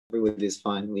everybody is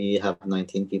fine. We have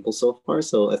 19 people so far,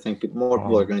 so I think more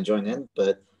people are going to join in,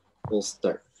 but we'll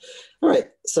start. All right,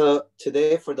 so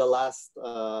today for the last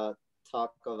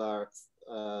talk of our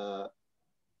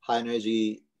high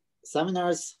energy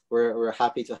seminars, we're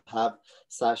happy to have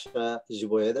Sasha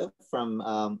Zhiboedov from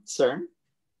CERN,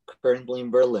 currently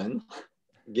in Berlin,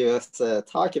 give us a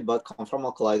talk about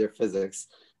conformal collider physics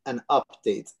and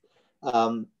update.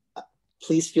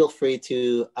 Please feel free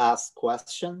to ask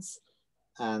questions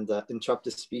and interrupt the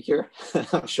speaker.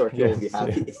 I'm sure he will be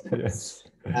happy. Yes.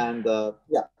 And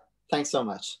yeah, thanks so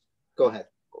much. Go ahead.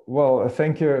 Well,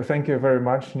 thank you very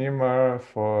much, Nima,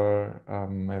 for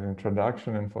the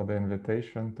introduction and for the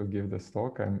invitation to give this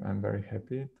talk. I'm very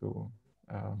happy to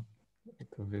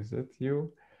visit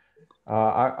you.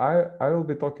 I will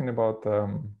be talking about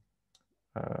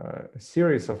a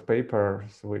series of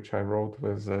papers which I wrote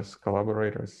with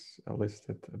collaborators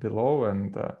listed below,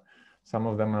 and some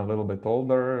of them are a little bit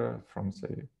older, from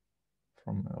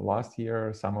last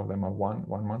year. Some of them are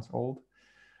one month old.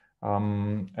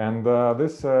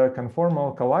 This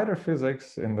conformal collider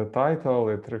physics, in the title,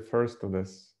 it refers to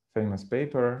this famous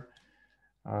paper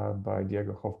by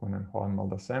Diego Hoffman and Juan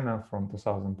Maldacena from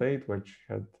 2008, which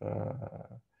had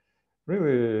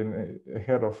really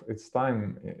ahead of its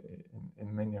time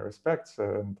in many respects.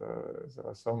 And there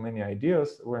are so many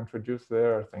ideas were introduced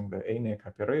there. I think the ENIAC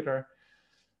operator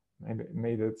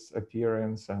made its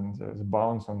appearance, and the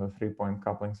bounds on the 3-point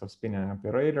couplings of spinning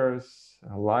operators,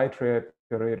 light ray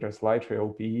operators, light ray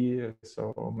OPE.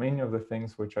 So many of the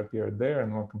things which appeared there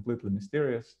and were completely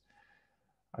mysterious.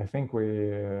 I think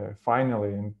we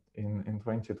finally in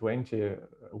 2020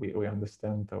 we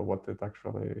understand what it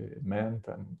actually meant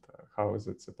and how is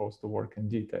it supposed to work in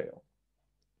detail.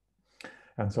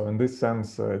 And so in this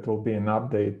sense, it will be an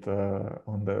update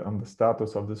on the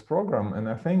status of this program. And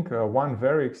I think one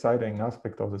very exciting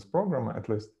aspect of this program, at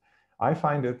least I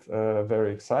find it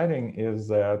very exciting, is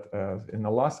that in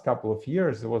the last couple of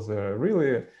years, there was a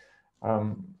really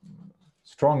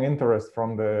strong interest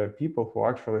from the people who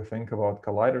actually think about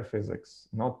collider physics,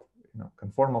 not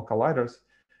conformal colliders.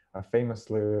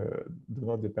 Famously do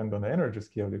not depend on the energy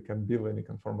scale. You can build any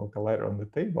conformal collider on the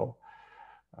table.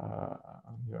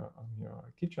 On your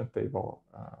kitchen table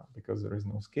because there is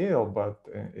no scale, but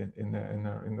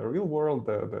in the real world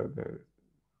the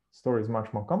story is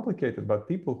much more complicated. But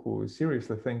people who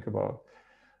seriously think about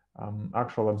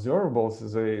actual observables,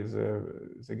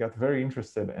 they got very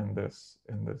interested in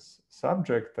this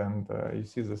subject. And you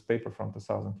see this paper from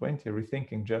 2020,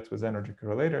 Rethinking Jets with Energy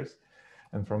Correlators.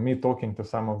 And from me talking to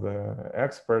some of the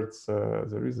experts,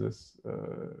 there is this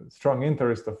strong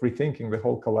interest of rethinking the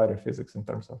whole collider physics in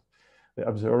terms of the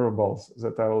observables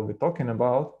that I will be talking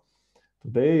about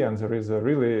today. And there is a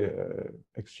really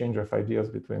exchange of ideas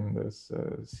between this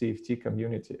CFT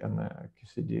community and the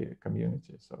QCD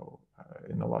community. So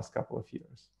in the last couple of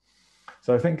years.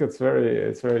 So I think it's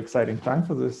very exciting time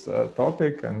for this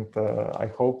topic. And I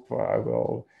hope I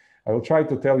will try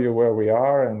to tell you where we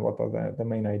are and what are the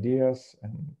main ideas.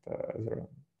 And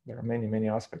there are many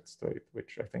aspects to it,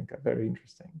 which I think are very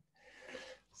interesting.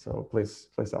 So please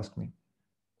ask me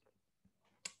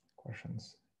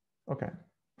questions. Okay,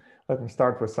 let me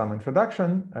start with some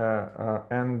introduction.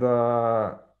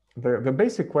 The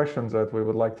basic questions that we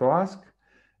would like to ask,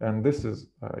 and this is,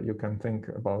 you can think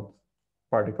about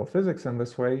particle physics in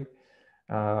this way.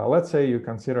 Let's say you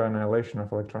consider annihilation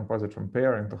of electron-positron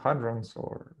pair into hadrons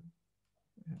or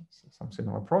some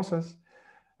similar process.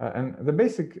 And the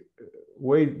basic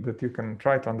way that you can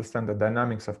try to understand the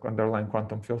dynamics of underlying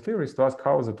quantum field theory is to ask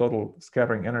how the total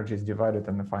scattering energy is divided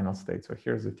in the final state. So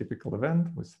here's a typical event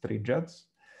with 3 jets.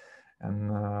 And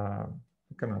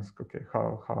you can ask, okay,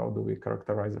 how do we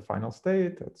characterize the final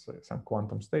state? It's some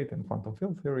quantum state in quantum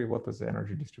field theory. What is the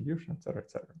energy distribution, et cetera,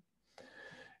 et cetera.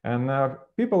 And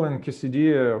people in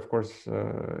QCD, of course,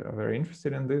 are very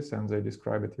interested in this, and they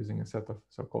describe it using a set of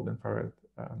so-called infrared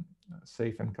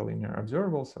safe and collinear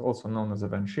observables, also known as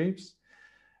event shapes.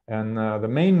 And the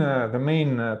main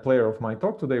player of my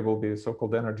talk today will be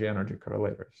so-called energy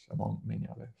correlators, among many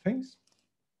other things.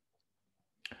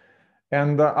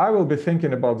 And I will be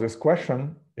thinking about this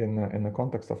question in the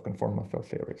context of conformal field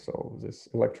theory. So this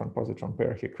electron-positron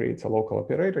pair, he creates a local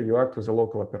operator. You act with a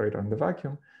local operator in the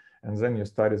vacuum. And then you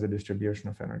study the distribution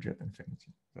of energy at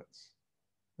infinity. That's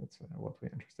what we're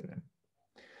interested in.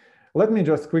 Let me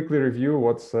just quickly review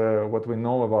what we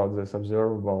know about this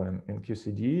observable in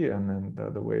QCD, and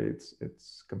then the way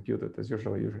it's computed is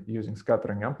usually using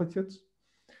scattering amplitudes.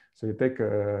 So you take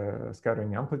a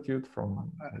scattering amplitude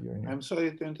from. I'm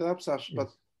sorry to interrupt, Sash,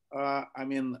 yes. But I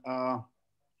mean,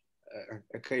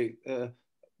 okay.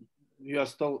 you are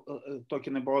still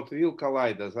talking about real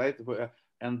colliders, right?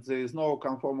 And there is no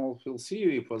conformal field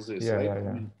theory for this, Yeah, right? yeah, yeah.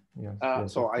 I mean,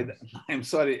 Yes, so I'm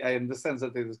sorry, I understand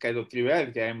that it is kind of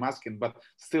triviality I'm asking, but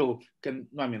still,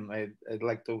 I mean, I'd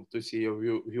like to see your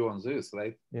view on this,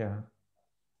 right? Yeah.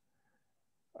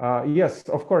 Yes,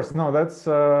 of course. No, that's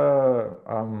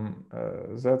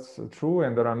true,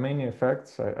 and there are many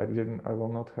effects. I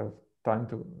will not have time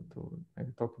to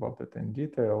maybe talk about it in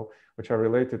detail, which are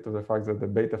related to the fact that the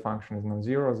beta function is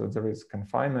non-zero, that there is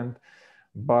confinement.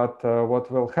 But what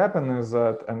will happen is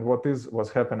that, and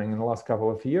was happening in the last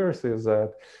couple of years, is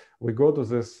that we go to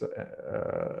this.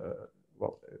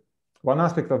 Well, one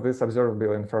aspect of this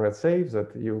observable infrared saves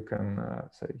that you can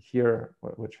say here,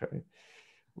 which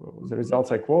the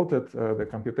results I quoted, the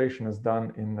computation is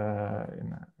done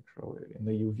actually in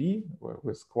the UV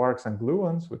with quarks and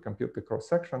gluons. We compute the cross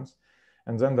sections,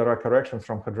 and then there are corrections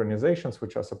from hadronizations,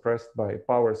 which are suppressed by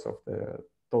powers of the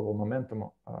total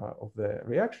momentum of the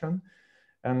reaction.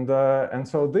 And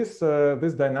so this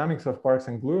dynamics of quarks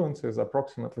and gluons is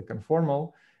approximately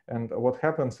conformal. And what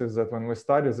happens is that when we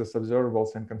study these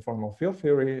observables in conformal field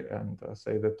theory, and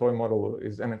say the toy model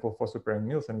is n equal 4 superm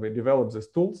Mills, and we develop these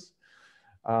tools,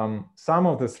 some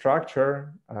of the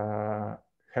structure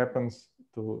happens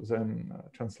to then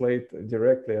translate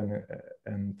directly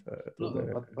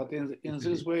but in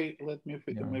this way, let me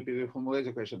maybe reformulate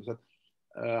the question. That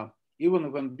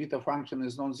even when beta function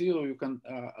is non-zero, you can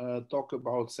talk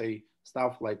about, say,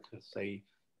 stuff like, say,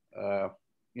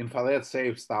 infrared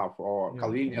safe stuff or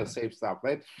collinear safe stuff,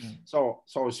 right? So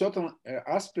certain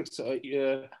aspects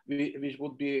which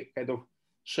would be kind of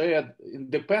shared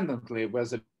independently,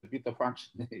 whether beta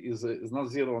function is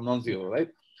non-zero or non-zero,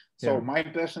 right? So my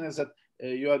impression is that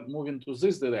you are moving to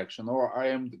this direction, or I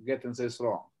am getting this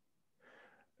wrong.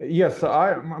 Yes,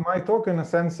 my talk in a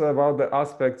sense about the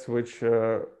aspects which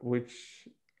of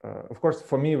course,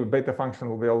 for me, beta function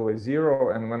will be always zero,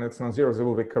 and when it's non-zero, there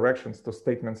will be corrections to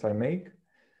statements I make.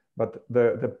 But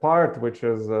the part which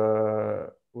is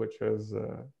sort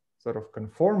of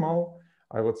conformal,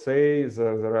 I would say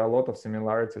there are a lot of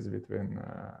similarities between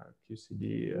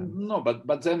QCD and... No,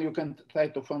 but then you can try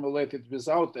to formulate it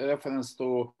without a reference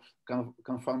to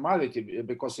conformality,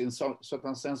 because in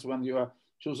certain sense, when you are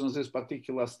choosing this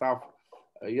particular stuff,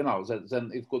 you know, then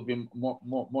it could be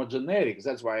more generic.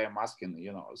 That's why I'm asking,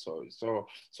 you know. So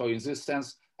in this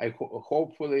sense,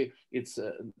 hopefully it's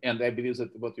and I believe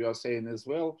that what you are saying as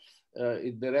well,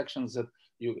 in directions that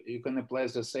you can apply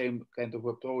the same kind of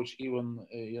approach even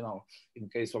you know, in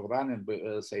case of running,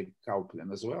 say,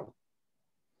 coupling as well.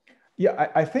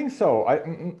 Yeah, I think so.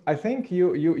 I think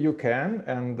you can,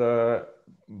 and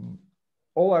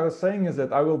all I was saying is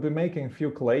that I will be making few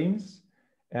claims,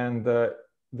 and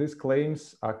these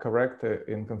claims are correct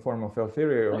in conformal field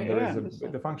theory. When there is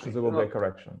the functions, there will be a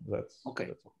correction. That's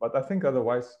but I think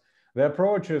otherwise the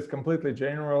approach is completely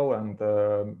general, and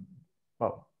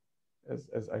well,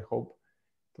 as I hope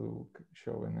to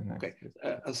show in the next.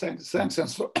 Thanks,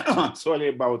 and sorry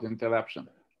about interruption.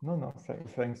 No,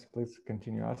 thanks. Please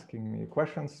continue asking me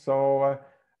questions. So,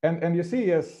 and you see,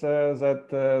 yes, that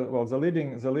well, the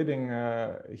leading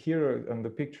here in the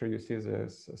picture, you see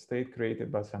this state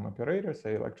created by some operator,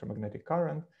 say electromagnetic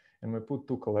current, and we put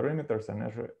two colorimeters and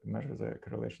measure the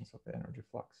correlations of the energy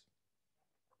flux.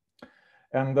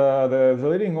 And the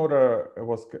leading order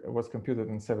was computed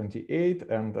in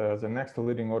 '78, and the next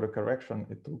leading order correction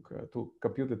it took to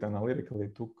compute it analytically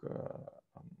took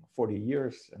 40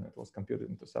 years, and it was computed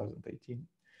in 2018.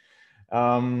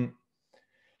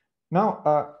 Now,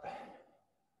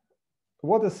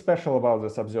 what is special about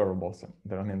these observables?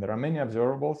 There are many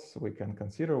observables we can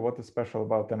consider. What is special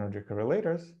about energy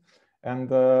correlators? And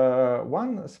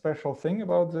one special thing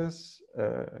about this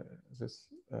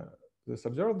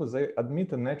observables, they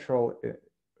admit a natural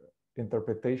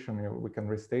interpretation. We can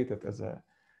restate it as a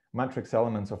matrix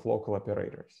elements of local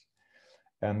operators.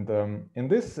 And in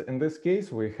this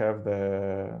case, we have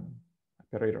the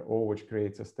operator O, which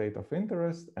creates a state of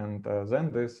interest, and then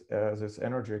this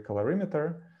energy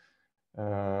colorimeter,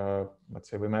 let's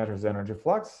say we measure the energy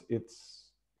flux. It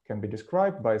can be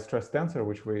described by a stress tensor,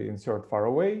 which we insert far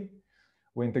away.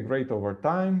 We integrate over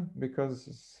time because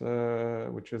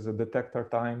which is a detector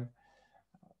time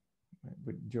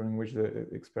during which the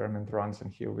experiment runs,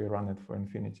 and here we run it for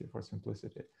infinity for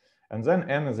simplicity. And then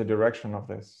n is the direction of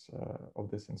this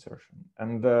insertion.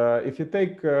 And if you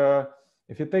take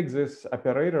this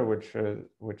operator, which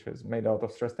is made out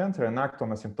of stress tensor, and act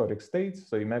on asymptotic states,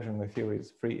 so imagine the theory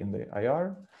is free in the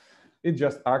IR, it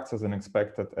just acts as an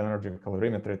expected energy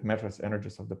colorimeter. It measures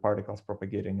energies of the particles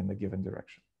propagating in the given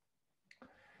direction.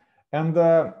 And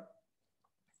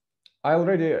I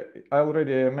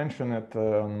already mentioned it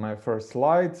on my first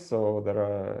slide. So there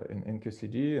are in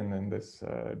QCD and in this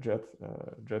jet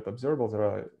observables, there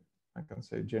are, I can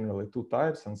say, generally two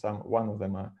types, and one of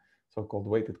them are so-called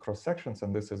weighted cross sections,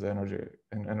 and this is energy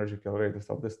accelerators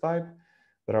of this type.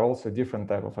 There are also different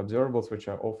type of observables which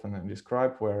are often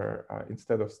described, where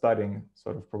instead of studying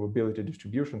sort of probability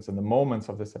distributions and the moments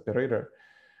of this operator,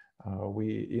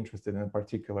 we interested in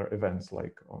particular events,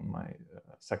 like on my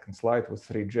second slide with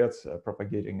 3 jets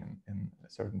propagating in a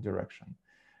certain direction.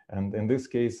 And in this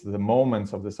case, the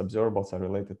moments of these observables are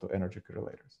related to energy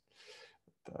correlators.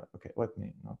 But, okay, let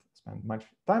me not spend much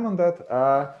time on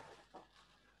that.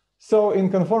 So in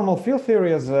conformal field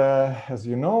theory, as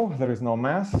you know, there is no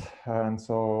mass, and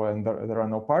there are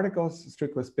no particles,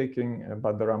 strictly speaking,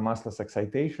 but there are massless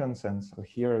excitations. And so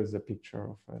here is a picture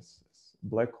of a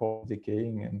black hole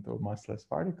decaying into massless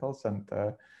particles. And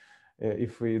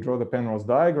if we draw the Penrose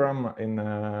diagram,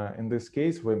 in this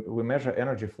case, we measure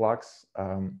energy flux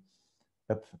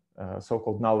at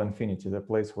so-called null infinity, the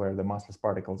place where the massless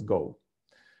particles go.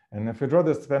 And if we draw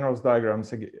this Penrose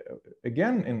diagrams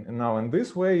again, now in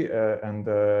this way,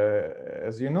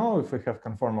 as you know, if we have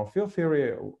conformal field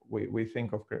theory, we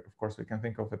think of course, we can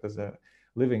think of it as a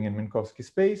living in Minkowski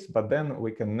space, but then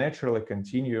we can naturally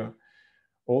continue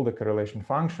all the correlation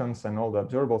functions and all the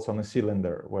observables on a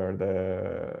cylinder where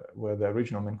the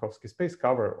original Minkowski space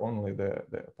cover only the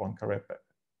Poincare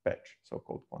patch,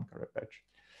 so-called Poincare patch.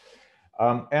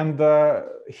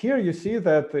 Here you see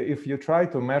that if you try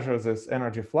to measure this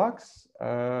energy flux,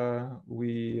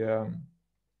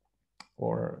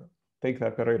 or take the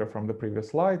operator from the previous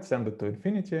slide, send it to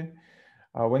infinity,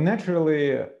 we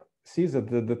naturally see that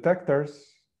the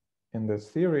detectors in this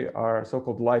theory are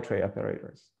so-called light ray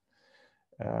operators.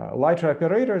 Light ray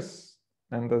operators,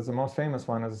 and the most famous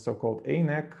one is the so-called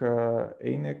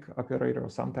ANEC operator,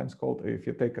 sometimes called, if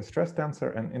you take a stress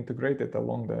tensor and integrate it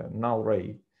along the null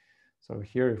ray. So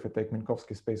here, if we take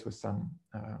Minkowski space with some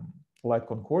light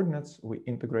cone coordinates, we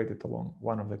integrate it along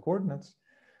one of the coordinates.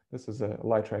 This is a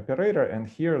light ray operator, and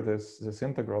here this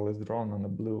integral is drawn on a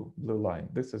blue line.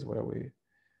 This is where we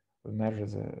measure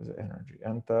the energy.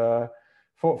 And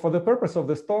for the purpose of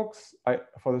this talk,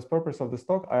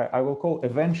 I will call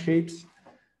event shapes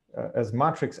as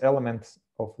matrix elements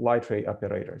of light ray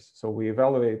operators. So we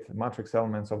evaluate matrix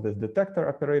elements of the detector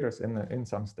operators in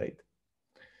some state.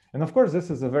 And of course, this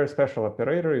is a very special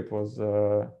operator. It was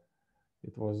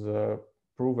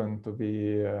proven to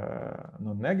be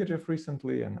non-negative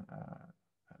recently and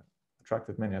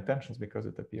attracted many attentions because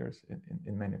it appears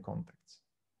in many contexts.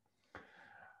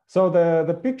 So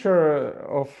the picture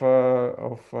of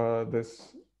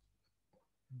this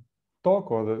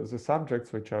talk, or the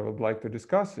subjects which I would like to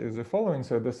discuss, is the following.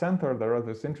 So at the center, there are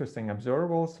these interesting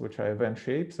observables, which are event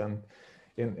shapes, and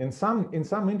in some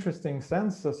interesting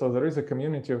sense, so there is a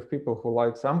community of people who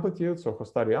likes amplitudes or who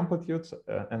study amplitudes,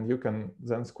 and you can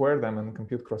then square them and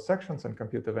compute cross sections and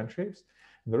compute event shapes.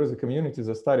 There is a community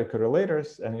that study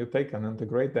correlators, and you take and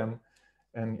integrate them,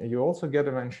 and you also get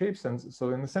event shapes. And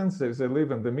so in a sense, they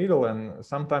live in the middle, and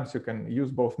sometimes you can use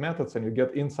both methods and you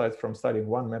get insights from studying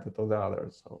one method or the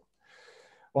other. So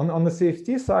on the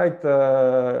CFT side,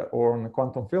 or on the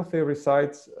quantum field theory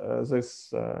side,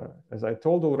 as I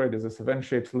told already, this event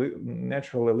shapes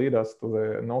naturally lead us to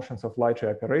the notions of light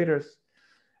ray operators.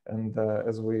 And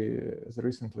as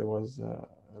recently was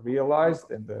realized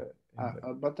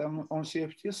but on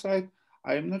CFT side,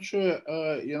 I'm not sure,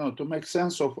 to make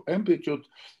sense of amplitude,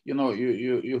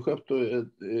 you have to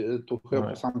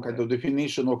have some kind of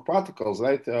definition of particles,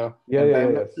 right?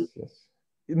 Yes.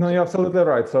 No, you're absolutely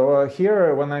right. So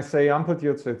here, when I say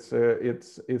amplitudes, it's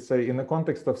in the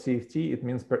context of CFT, it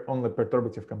means only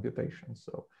perturbative computations.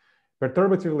 So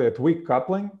perturbatively at weak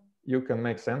coupling, you can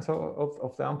make sense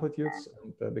of the amplitudes,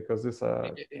 because this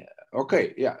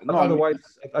okay, yeah. No, otherwise,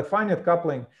 at finite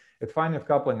coupling,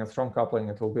 and strong coupling,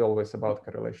 it will be always about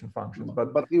correlation functions.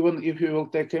 But even if you will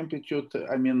take amplitude,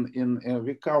 I mean, in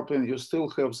weak coupling, you still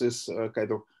have this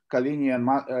kind of collinear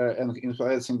and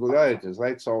infrared singularities,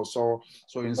 right? So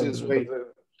in this way,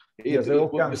 it will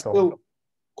be still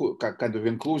kind of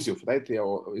inclusive, right?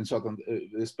 In certain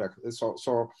respect. So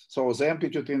the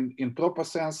amplitude in proper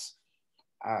sense,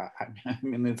 I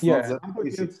mean, it's not that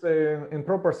amplitudes in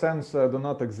proper sense do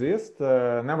not exist.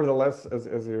 Nevertheless,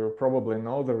 as you probably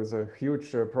know, there is a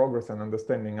huge progress in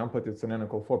understanding amplitudes in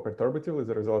N=4 perturbative as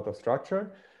a result of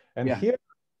structure. And here,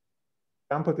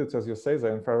 amplitudes, as you say, the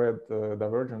infrared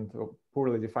divergent,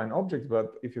 poorly defined objects.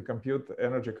 But if you compute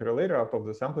energy correlator out of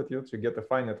these amplitudes, you get a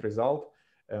finite result.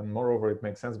 And moreover, it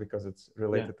makes sense because it's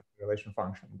related to the correlation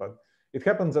function. But it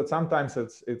happens that sometimes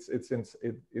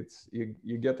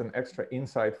you get an extra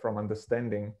insight from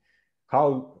understanding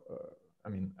how,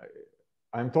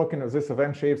 I'm talking of this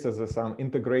event shapes as some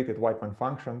integrated Whiteman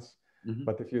functions.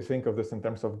 But if you think of this in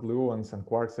terms of gluons and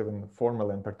quarks, even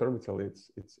formally and perturbatively,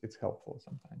 it's helpful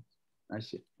sometimes. I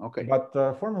see. Okay. But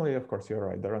formally, of course, you're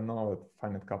right. There are no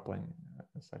finite coupling,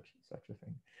 such a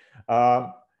thing.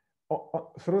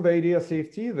 Through the idea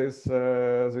CFT,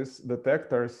 these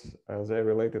detectors, they're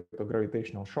related to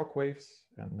gravitational shock waves,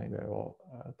 and maybe I will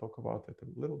talk about it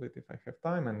a little bit if I have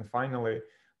time. And finally,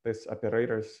 these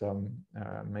operators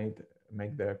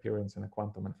make their appearance in a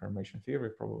quantum information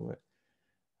theory. Probably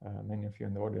many of you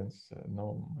in the audience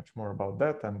know much more about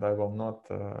that, and I will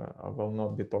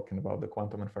not be talking about the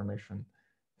quantum information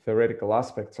theoretical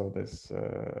aspects of this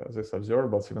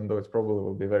observables, even though it probably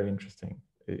will be very interesting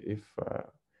if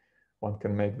one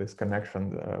can make this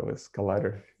connection with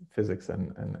collider physics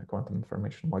and quantum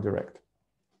information more direct.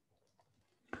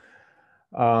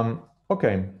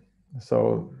 Okay,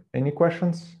 so any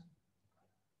questions?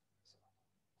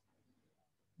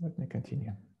 Let me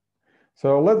continue.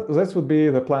 So this would be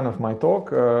the plan of my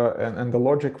talk, and the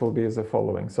logic will be the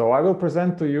following. So I will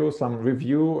present to you some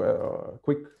review,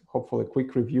 hopefully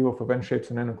quick review of event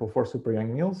shapes in N=4 super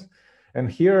Young-Mills. And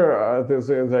here,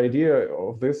 the idea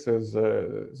of this is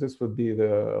this would be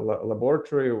the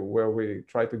laboratory where we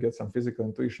try to get some physical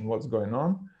intuition what's going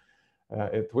on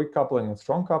at weak coupling and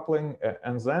strong coupling,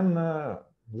 and then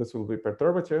this will be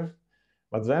perturbative.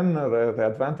 But then the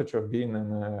advantage of being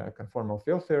in a conformal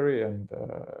field theory, and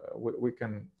we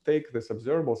can take these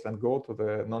observables and go to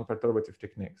the non-perturbative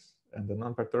techniques. And the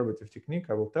non-perturbative technique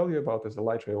I will tell you about is the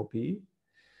light ray OPE.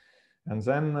 And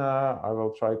then I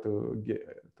will try to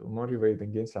motivate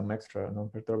and gain some extra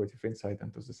non-perturbative insight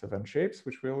into these event shapes,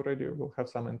 which we already will have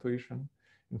some intuition.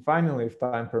 And finally, if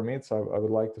time permits, I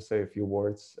would like to say a few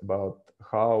words about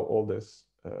how all these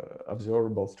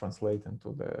observables translate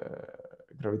into the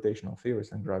gravitational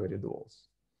theories and gravity duals.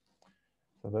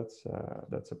 So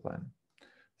that's a plan.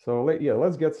 So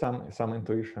let's get some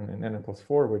intuition in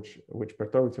N=4, which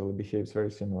perturbatively behaves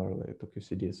very similarly to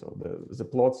QCD. So the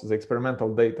plots, the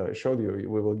experimental data I showed you,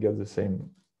 we will get the same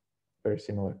very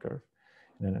similar curve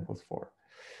in N=4.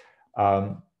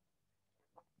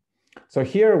 So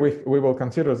here we will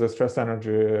consider the stress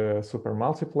energy super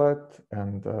multiplet,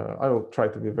 and I will try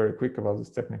to be very quick about these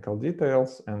technical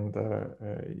details. And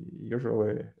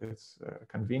usually it's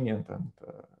convenient, and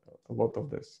a lot of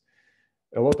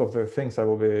the things I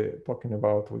will be talking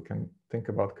about, we can think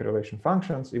about correlation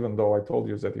functions, even though I told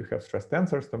you that you have stress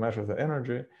tensors to measure the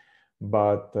energy.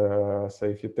 But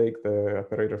say if you take the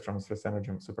operators from stress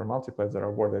energy super multiplets, there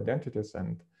are word identities,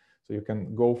 and so you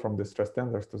can go from the stress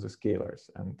tensors to the scalars.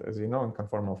 And as you know, in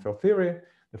conformal field theory,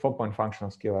 the full point function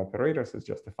of scalar operators is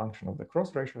just a function of the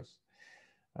cross ratios,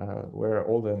 where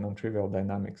all the non-trivial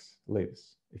dynamics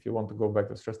lives. If you want to go back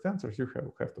to stress tensors, you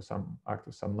have to act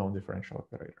with some known differential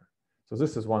operator. So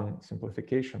this is one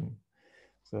simplification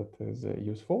that is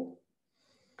useful.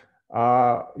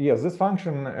 Yes, this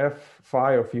function f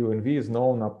phi of u and v is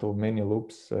known up to many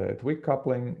loops at weak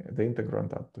coupling, the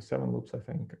integrand up to 7 loops, I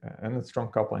think, and at strong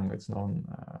coupling, it's known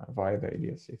via the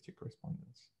idea safety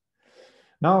correspondence.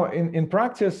 Now, in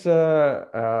practice,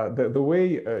 the way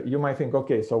you might think,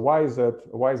 okay, so why is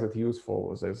it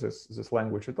useful, this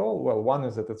language at all? Well, one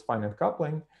is that it's finite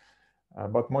coupling,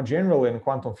 but more generally in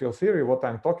quantum field theory, what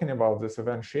I'm talking about, this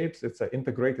event shapes, it's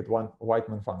integrated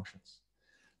Whiteman functions.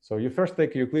 So you first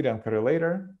take a Euclidean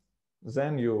correlator,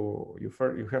 then you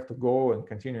have to go and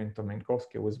continue into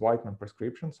Minkowski with Whiteman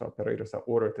prescription. So operators are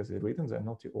ordered as they're written, they're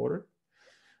multi-ordered.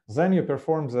 Then you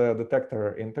perform the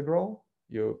detector integral.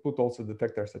 You put also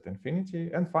detectors at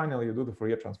infinity. And finally, you do the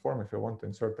Fourier transform if you want to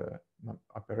insert an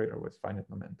operator with finite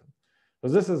momentum. So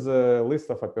this is a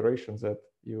list of operations that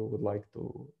you would like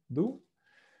to do.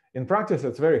 In practice,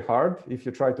 it's very hard if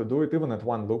you try to do it even at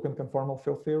one loop in conformal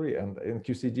field theory, and in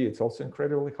QCD, it's also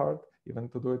incredibly hard even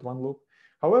to do it one loop.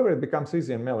 However, it becomes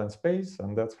easy in Mellin space,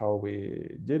 and that's how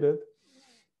we did it.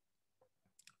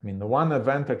 I mean, the one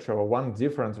advantage or one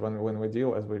difference when we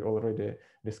deal, as we already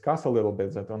discussed a little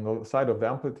bit, that on the side of the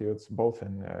amplitudes, both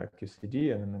in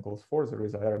QCD and in N=4, there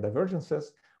is error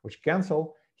divergences, which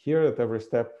cancel. Here at every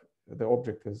step, the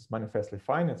object is manifestly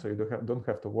finite, so you don't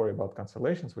have to worry about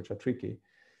cancellations, which are tricky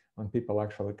when people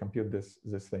actually compute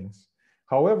these things.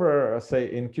 However,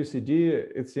 say in QCD,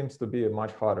 it seems to be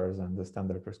much harder than the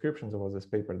standard prescriptions. There was this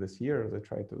paper this year, they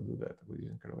tried to do that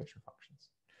using correlation functions.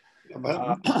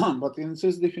 But in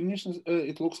these definitions,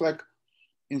 it looks like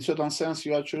in certain sense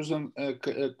you are choosing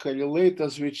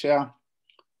correlators which are,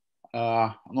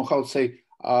 how to say,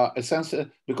 essential,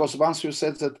 because once you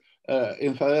said that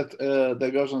infrared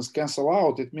divergence cancel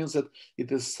out, it means that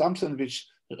it is something which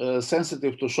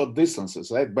sensitive to short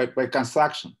distances, right? By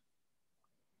construction.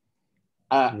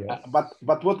 Yes.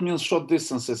 But what means short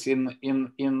distances in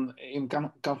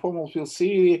conformal field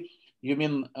theory? You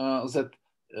mean that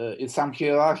it's some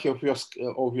hierarchy of your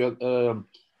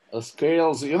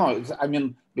scales? You know, I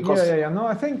mean, because yeah. No,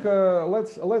 I think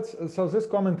let's. So this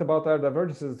comment about our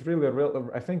divergences is really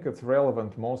I think it's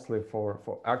relevant mostly for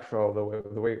actual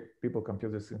the way people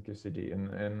compute this in QCD.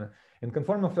 In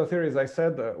conformal field theory, as I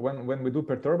said, when we do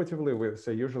perturbatively, we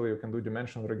say usually you can do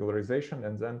dimensional regularization,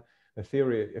 and then the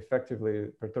theory effectively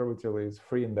perturbatively is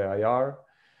free in the IR.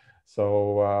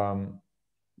 So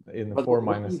in the 4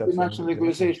 minus dimensional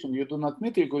regularization, you do not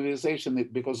need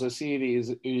regularization because the theory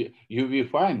is you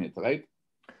refine it, right?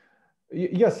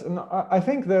 Yes, no, I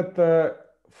think that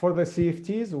for the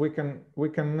CFTs we can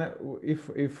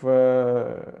if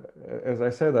as I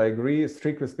said, I agree.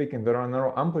 Strictly speaking, there are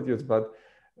narrow amplitudes, but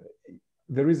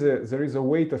there is a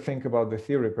way to think about the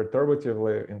theory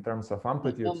perturbatively in terms of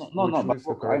amplitudes. No. But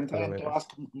look, I'm trying to ask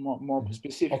more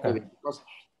specifically, okay. Because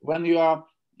when you are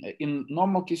in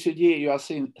normal QCD, you are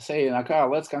saying, okay,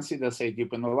 let's consider, say,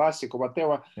 deep inelastic or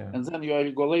whatever, and then you are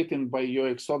regulating by your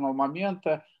external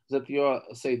momenta that your,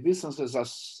 say, distances are,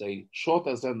 say,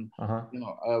 shorter than,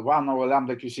 1 over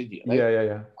lambda QCD, right?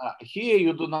 Yeah. Here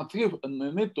you do not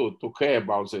need to care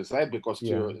about this, right? Because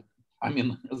you, I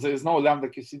mean, there is no lambda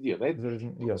QCD, right?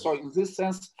 Yes. So in this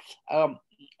sense, how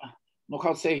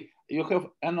to say, you have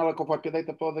analog of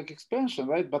operator product expansion,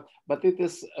 right? But it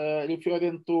is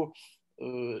referring to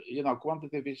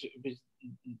quantity which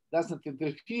doesn't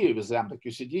interfere with lambda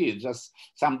QCD. It's just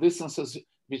some distances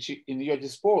which in your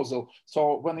disposal.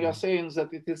 So when you are saying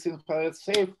that it is infrared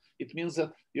safe, it means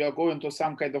that you are going to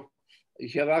some kind of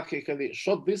hierarchically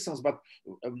short distance. But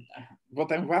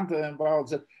what I'm wondering about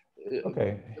that,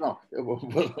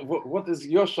 what is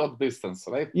your short distance,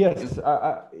 right? Yes,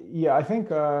 I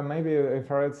think maybe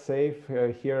infrared safe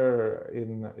here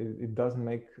it doesn't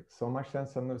make so much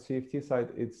sense on the CFT side.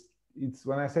 It's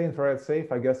when I say infrared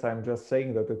safe, I guess I'm just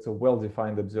saying that it's a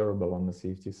well-defined observable on the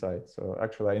CFT side. So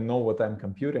actually, I know what I'm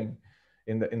computing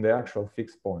in the actual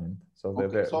fixed point. So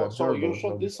so your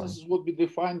short distances would be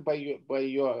defined by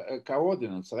your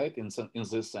coordinates, right? In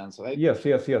this sense, right? Yes.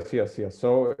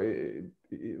 So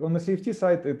on the CFT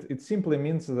side, it simply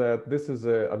means that this is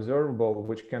an observable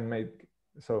which can make.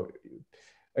 So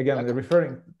again,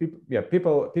 referring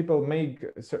people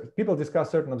discuss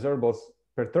certain observables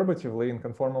perturbatively in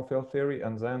conformal field theory,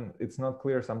 and then it's not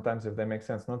clear sometimes if they make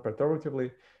sense not perturbatively.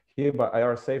 Here by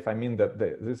IR safe, I mean that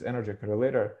this energy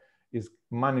correlator is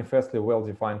manifestly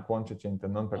well-defined quantity in the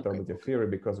non-perturbative theory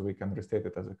because we can restate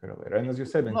it as a correlator. And as you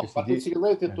said in QCD, but it's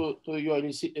related to your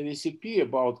recipe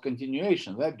about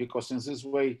continuation, right? Because in this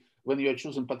way, when you are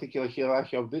choosing particular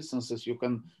hierarchy of distances, you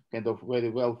can kind of very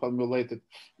well formulate it,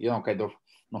 kind of,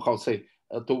 how to say,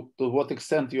 to what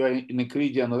extent you are in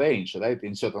Euclidean range, right?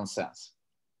 In certain sense.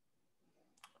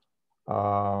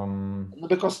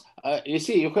 Because you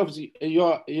see, you have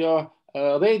your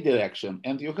ray direction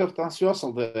and you have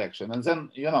transversal direction, and then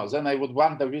then I would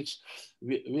wonder which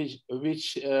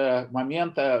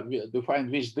momenta define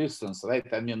which distance, right?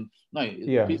 I mean, no,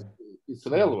 it's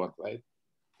relevant, right?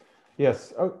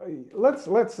 Yes.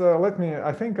 Let me.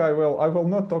 I think I will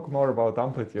not talk more about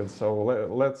amplitude. So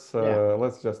let's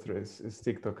just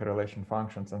stick to correlation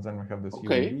functions, and then we have this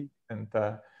UV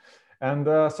and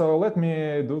so let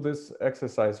me do this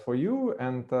exercise for you,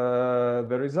 and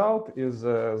the result is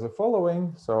the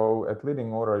following. So at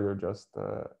leading order, you just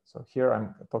so here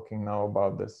I'm talking now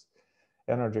about this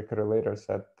energy correlators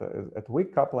at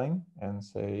weak coupling, and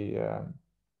say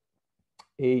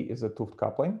A is a Tooth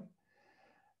coupling,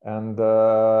 and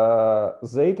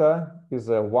zeta is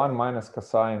a 1 minus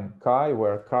cosine chi,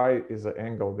 where chi is the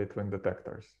angle between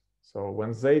detectors. So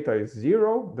when zeta is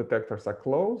 0, detectors are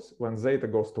close. When zeta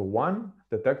goes to 1,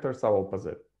 detectors are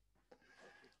opposite.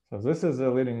 So this is the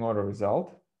leading order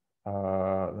result.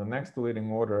 The next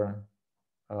leading order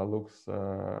looks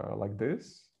like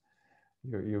this.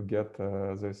 You get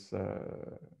this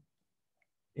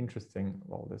interesting,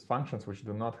 these functions which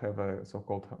do not have a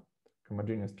so-called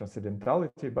homogeneous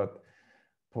transcendentality, but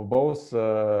for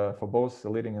both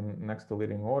leading and next to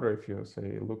leading order, if you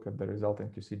say look at the result in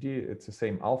QCD, it's the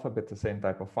same alphabet, the same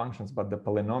type of functions, but the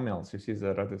polynomials, you see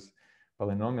there are these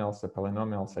polynomials, the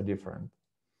polynomials are different.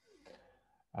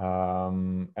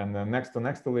 And then next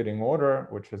to leading order,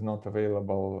 which is not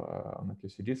available on the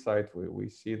QCD side, we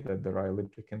see that there are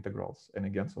elliptic integrals. And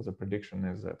again, so the prediction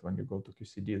is that when you go to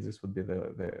QCD, this would be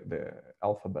the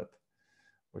alphabet,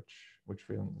 which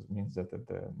means that at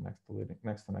the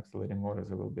next to leading orders,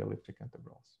 there will be elliptic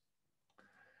integrals.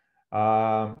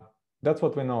 That's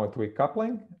what we know at weak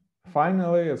coupling.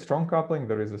 Finally, at strong coupling,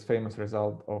 there is this famous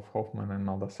result of Hoffman and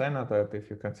Maldacena that if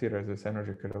you consider this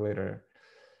energy correlator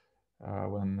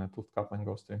when tooth coupling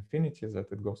goes to infinity,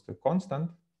 that it goes to constant.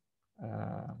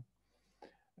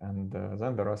 And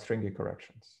then there are stringy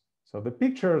corrections. So the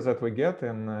picture that we get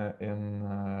in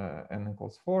n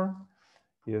equals 4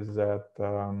 is that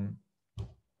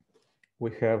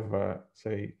we have,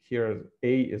 say, here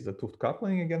A is the tooth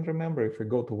coupling again. Remember, if we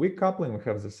go to weak coupling, we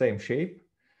have the same shape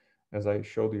as I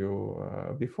showed you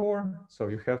before. So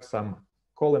you have some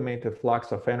collimated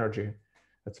flux of energy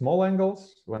at small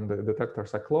angles when the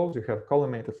detectors are closed. You have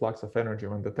collimated flux of energy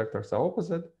when detectors are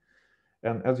opposite.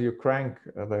 And as you crank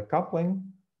the coupling,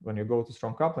 when you go to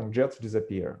strong coupling, jets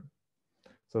disappear.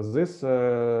 So this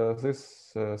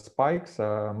spikes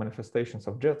are manifestations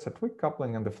of jets at weak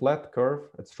coupling, and the flat curve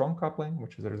at strong coupling,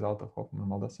 which is a result of Hoffman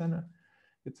and Maldacena.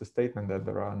 It's a statement that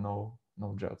there are no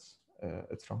jets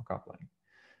at strong coupling.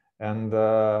 And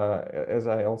as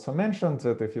I also mentioned,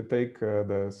 that if you take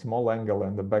the small angle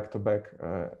and the back-to-back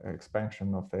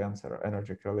expansion of the answer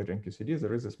energy correlator in QCDs,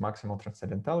 there is this maximal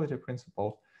transcendentality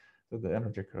principle that the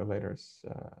energy correlators,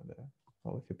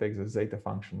 well, if you take the zeta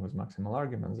function with maximal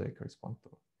arguments, they correspond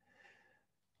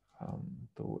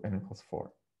to n equals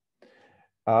 4.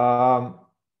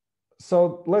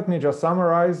 So let me just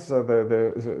summarize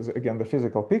again the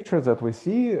physical picture that we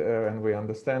see and we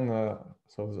understand.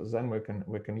 So then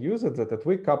we can use it that at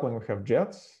weak coupling we have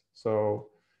jets. So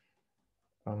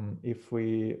if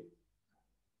we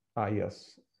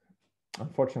yes,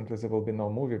 unfortunately there will be no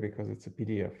movie because it's a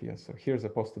PDF. Yes, so here's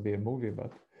supposed to be a movie,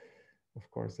 but of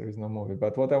course there is no movie.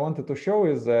 But what I wanted to show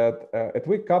is that at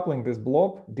weak coupling this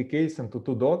blob decays into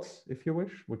two dots, if you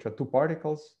wish, which are two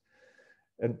particles,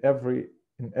 and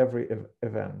in every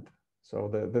event. So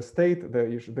the state,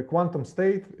 the quantum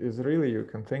state is really, you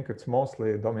can think it's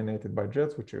mostly dominated by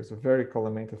jets, which is a very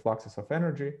collimated fluxes of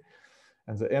energy.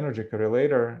 And the energy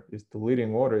correlator is to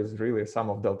leading order is really a sum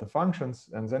of delta functions.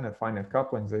 And then at finite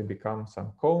couplings, they become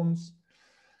some cones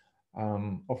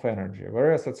of energy.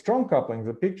 Whereas at strong coupling,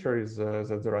 the picture is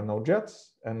that there are no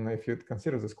jets. And if you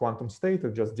consider this quantum state,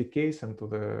 it just decays into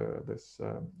this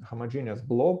homogeneous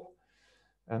blob.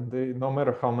 And no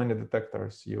matter how many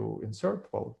detectors you insert,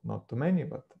 well, not too many,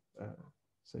 but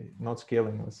say not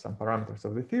scaling with some parameters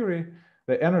of the theory,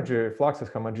 the energy flux is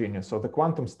homogeneous. So the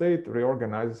quantum state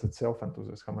reorganizes itself into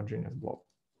this homogeneous blob.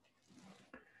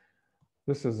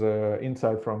 This is an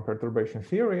insight from perturbation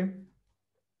theory.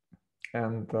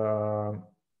 And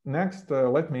next,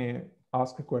 let me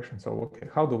ask a question. So, okay,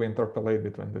 how do we interpolate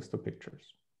between these two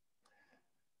pictures?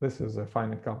 This is a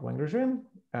finite coupling regime,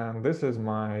 and this is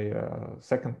my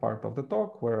second part of the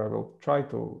talk, where I will try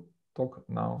to talk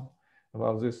now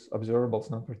about these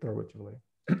observables non-perturbatively.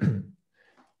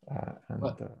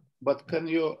 But can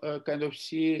you kind of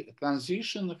see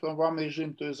transition from one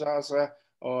regime to the other,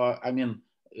 or I mean?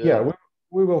 Yeah,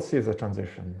 we will see the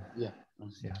transition. Yeah,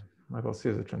 yeah, I will see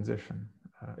the transition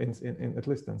in at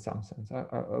least in some sense.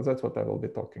 That's what I will be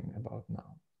talking about now.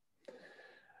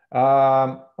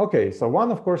 Okay, so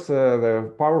one, of course,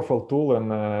 the powerful tool in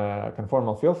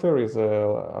conformal field theory is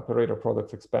operator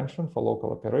product expansion for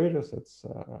local operators. It's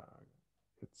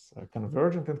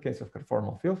convergent in case of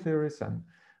conformal field theories, and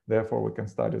therefore we can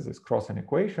study these crossing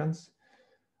equations,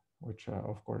 which are,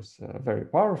 of course, very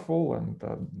powerful. And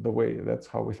the way that's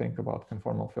how we think about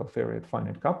conformal field theory at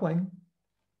finite coupling.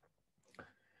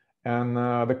 And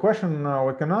the question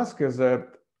we can ask is that,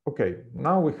 okay,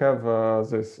 now we have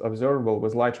this observable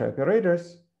with light ray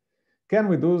operators. Can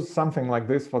we do something like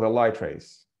this for the light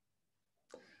rays?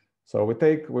 So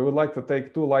we would like to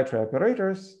take two light ray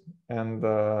operators, and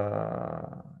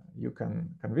you can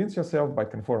convince yourself by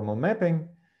conformal mapping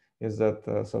is that,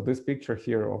 so this picture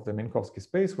here of the Minkowski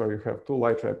space where you have two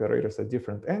light ray operators at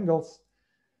different angles,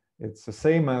 it's the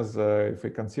same as if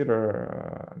we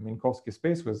consider Minkowski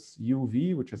space with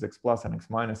UV, which is x plus and x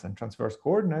minus and transverse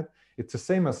coordinate. It's the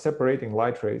same as separating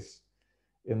light rays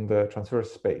in the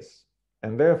transverse space.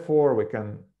 And therefore, we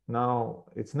can now,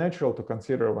 it's natural to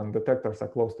consider when detectors are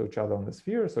close to each other on the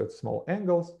sphere, so it's small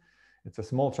angles, it's a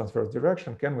small transverse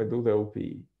direction, can we do the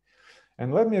OPE?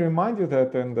 And let me remind you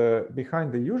that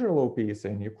behind the usual OPE, say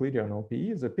in Euclidean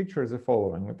OPE, the picture is the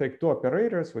following. We take two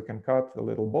operators, we can cut a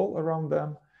little ball around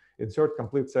them, insert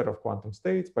complete set of quantum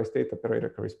states by state operator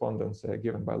correspondence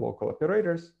given by local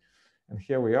operators. And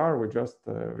here we are, we just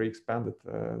re-expanded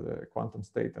the quantum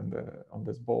state on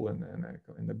this ball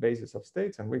in the basis of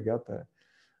states, and we got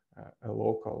a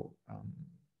local,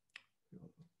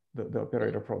 the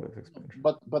operator product expansion.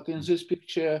 But in this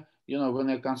picture, you know, when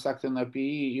I construct an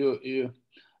OPE,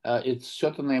 it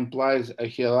certainly implies a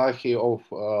hierarchy of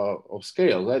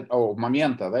scale, right, or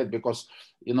momenta, right? Because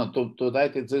to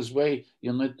write it this way,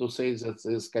 you need to say that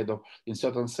this kind of, in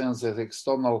certain sense, is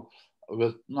external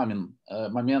with,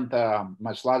 momenta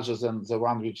much larger than the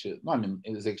one which,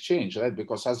 is exchange, right?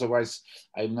 Because otherwise,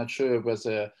 I'm not sure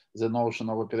whether the notion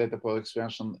of operator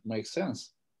expansion makes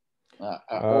sense.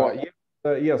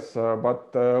 Yes,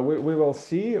 but we will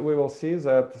see. We will see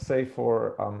that, say,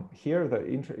 for here,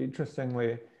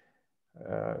 interestingly,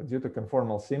 due to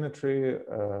conformal symmetry,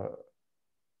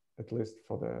 at least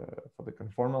for the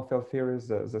conformal field theories,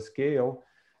 the scale.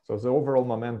 So the overall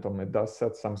momentum, it does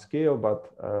set some scale,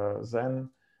 but then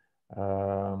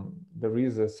there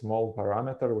is a small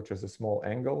parameter, which is the small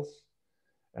angles,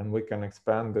 and we can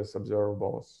expand this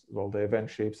observables, well, the event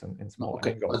shapes in small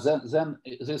angles. But then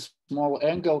this small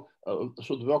angle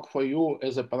should work for you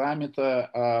as a parameter.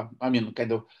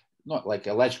 Kind of not like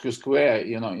a large Q square,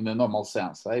 in a normal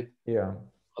sense, right? Yeah.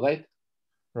 Right.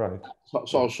 Right.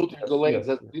 So should regulate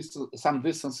that some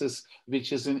distances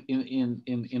which is in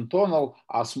internal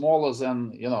are smaller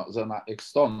than than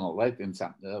external, right? In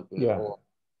some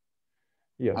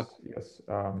Yes.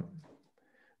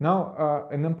 Now,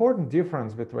 an important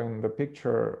difference between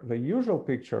the usual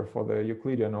picture for the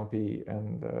Euclidean OPE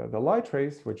and the light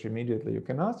race, which immediately you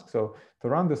can ask. So to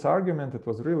run this argument, it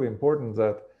was really important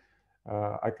that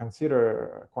I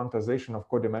consider quantization of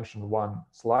codimension 1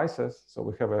 slices. So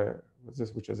we have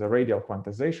this, which is a radial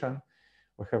quantization.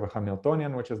 We have a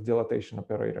Hamiltonian, which is dilatation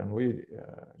operator, and we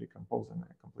recompose in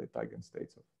a complete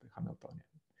eigenstates of the Hamiltonian.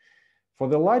 For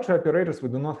the light ray operators, we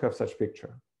do not have such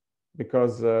picture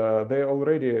because they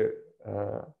already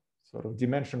sort of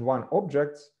dimension 1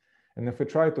 objects. And if we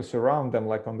try to surround them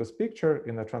like on this picture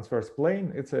in a transverse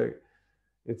plane, it's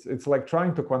like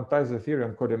trying to quantize the theory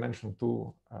on codimension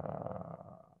 2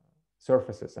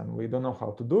 surfaces, and we don't know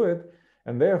how to do it.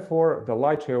 And therefore, the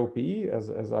light ray OPE,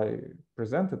 as I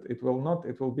presented, it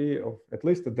will be of, at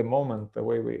least at the moment, the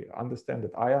way we understand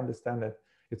it, I understand it,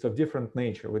 it's of different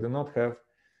nature. We do not have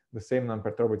the same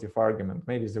non-perturbative argument.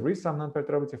 Maybe there is some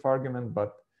non-perturbative argument,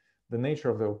 but the nature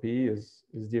of the OPE is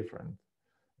different.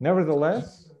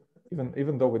 Nevertheless,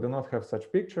 even though we do not have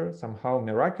such picture, somehow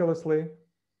miraculously,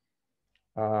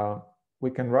 we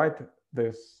can write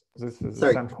this. This is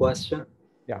Sorry, essential. question.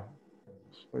 Yeah.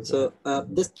 So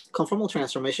this conformal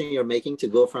transformation you're making to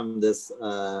go from this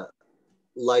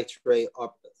light ray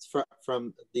up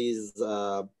from these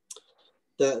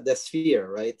the sphere,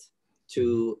 right,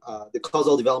 to the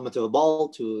causal development of a ball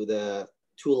to the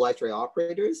 2 light ray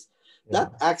operators,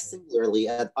 that acts similarly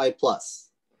at I+,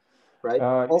 right?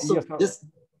 Also, yes,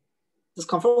 this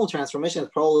conformal transformation is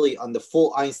probably on the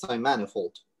full Einstein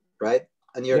manifold, right?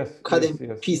 And you're cutting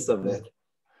a piece of it.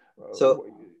 So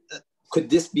could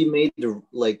this be made,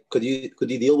 like, could you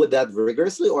deal with that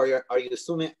rigorously, or are you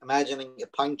imagining a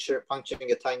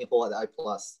puncturing a tiny hole at I+?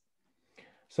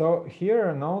 So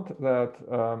here, note that,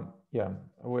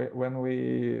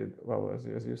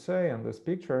 as you say in this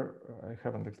picture, I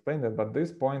haven't explained it, but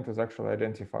this point is actually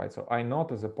identified. So I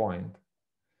naught is a point.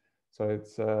 So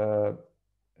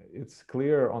it's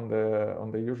clear on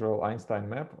the usual Einstein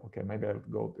map. Okay, maybe it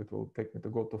will take me to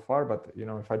go too far, but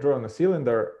if I draw on a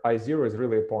cylinder, I0 is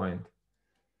really a point.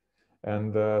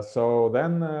 And so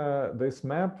then this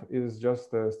map is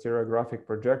just a stereographic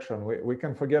projection. We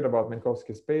can forget about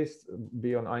Minkowski space,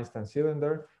 be on Einstein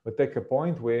cylinder. We take a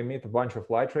point, we emit a bunch of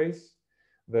light rays.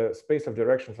 The space of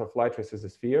directions of light rays is a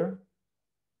sphere.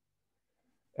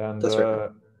 And,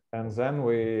 and then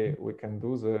we can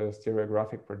do the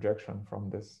stereographic projection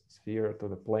from this sphere to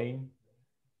the plane.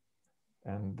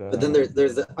 And but then there's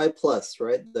the I+,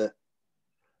 right?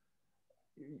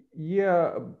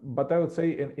 Yeah, but I would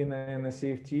say in a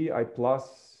CFT, I+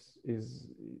 is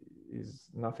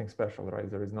nothing special, right?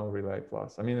 There is no real I+.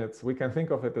 I mean, we can think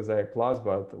of it as I+,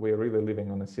 but we're really living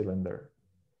on a cylinder.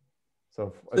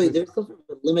 So there's some sort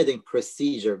of limiting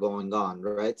procedure going on,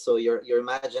 right? So you're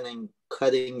imagining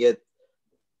cutting it,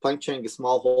 puncturing a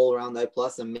small hole around I+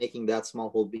 and making that small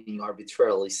hole being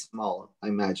arbitrarily small, I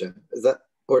imagine. Is that,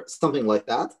 or something like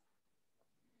that?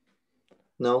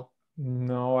 No?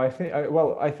 No, I think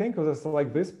it's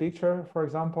like this picture, for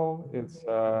example. It's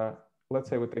let's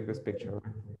say we take this picture.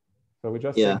 So we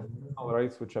just take null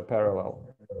rays which are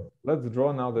parallel. Let's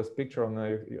draw now this picture on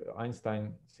the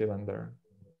Einstein cylinder.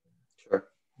 Sure.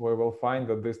 We will find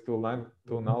that these two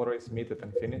null rays meet at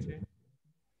infinity.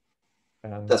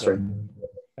 And that's right.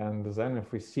 And then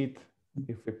if we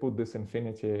put this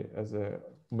infinity as a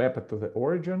map to the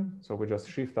origin, so we just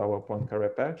shift our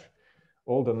Poincare patch,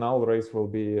 all the null rays will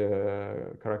be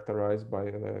characterized by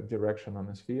the direction on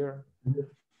the sphere.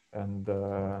 And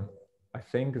I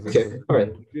think this okay. is All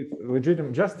right.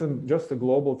 legitimate. Just a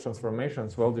global transformation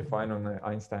is well defined on the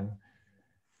Einstein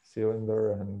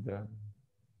cylinder, and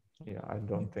yeah, I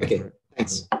don't think. Okay,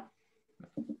 thanks.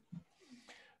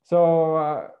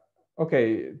 So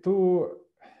okay, to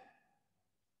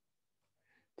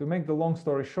make the long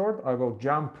story short, I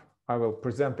will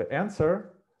present the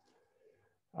answer,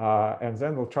 and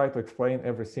then we'll try to explain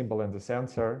every symbol in this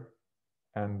answer.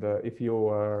 And if you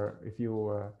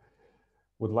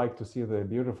would like to see the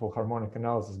beautiful harmonic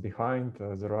analysis behind,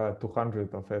 there are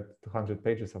 200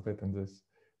 pages of it in this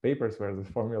papers where the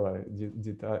formula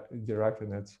derived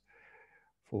in its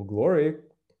full glory.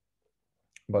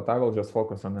 But I will just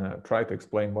focus on try to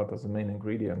explain what are the main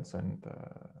ingredients and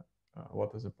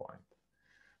what is the point.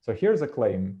 So here's a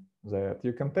claim that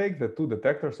you can take the two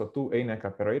detectors or two ANAC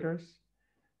operators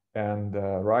and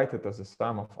write it as a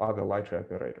sum of other light ray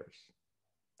operators.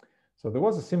 So there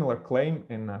was a similar claim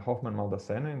in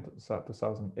Hoffman-Maldacena in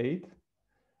 2008,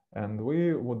 and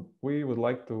we would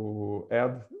like to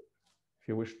add, if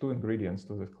you wish, two ingredients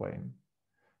to this claim.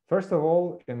 First of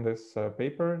all, in this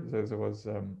paper, there was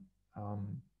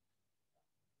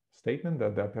statement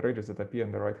that the operators that appear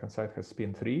on the right-hand side has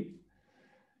spin 3.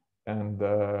 And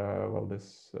well,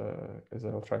 this, as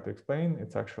I'll try to explain,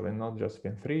 it's actually not just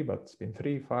spin 3, but spin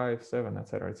 3, 5, 7,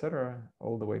 etc.,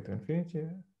 all the way to infinity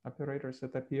operators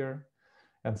that appear.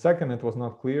 And second, it was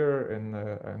not clear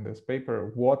in this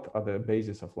paper what are the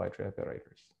bases of light ray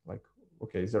operators. Like,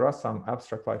 okay, there are some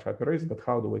abstract light ray operators, but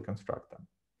how do we construct them?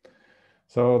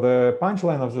 So the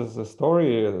punchline of this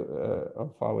story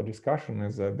of our discussion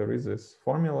is that there is this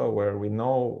formula where we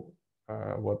know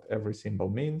what every symbol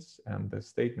means, and the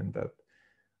statement that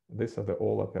these are the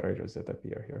all operators that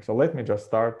appear here. So let me just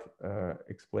start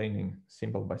explaining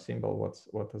symbol by symbol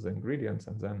what are the ingredients,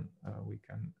 and then we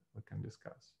can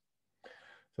discuss.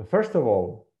 So first of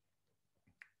all,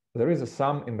 there is a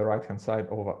sum in the right-hand side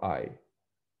over I.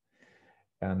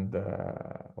 And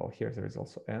well, here there is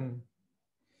also n.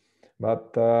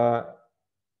 But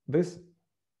this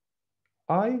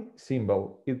I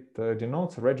symbol, it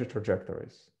denotes rigid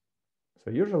trajectories. So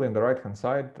usually in the right-hand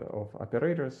side of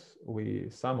operators, we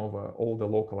sum over all the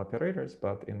local operators,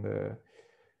 but in the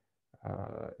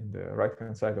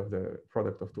right-hand side of the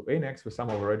product of two ANACs, we sum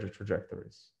over rigid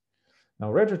trajectories.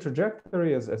 Now, rigid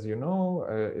trajectory, as you know,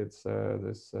 it's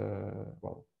this,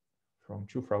 well, from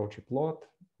Chu-Frauchi plot,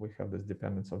 we have this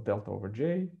dependence of delta over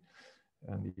J,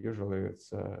 and usually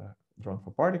it's drawn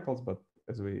for particles, but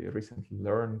as we recently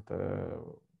learned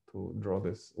to draw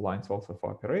these lines also for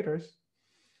operators.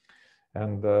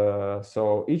 And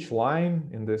so each line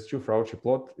in this Chu-Frauchi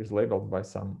plot is labeled by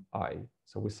some I.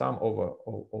 So we sum over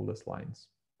all these lines.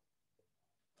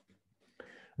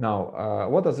 Now,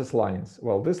 what are these lines?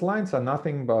 Well, these lines are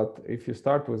nothing but if you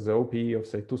start with the OPE of,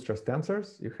 say, two stress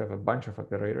tensors, you have a bunch of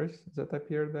operators that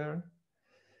appear there.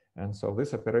 And so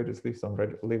these operators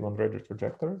live on rigid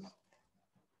trajectories.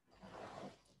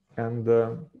 And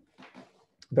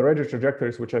the rigid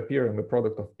trajectories which appear in the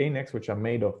product of ANACs, which are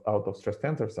made out of stress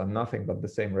tensors, are nothing but the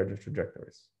same rigid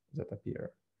trajectories that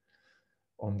appear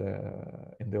in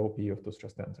the OPE of two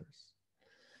stress tensors.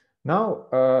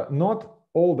 Now, not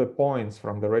all the points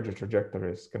from the rigid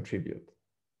trajectories contribute.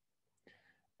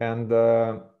 And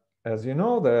as you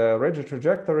know, the rigid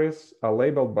trajectories are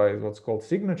labeled by what's called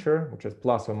signature, which is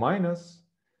plus or minus.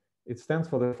 It stands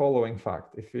for the following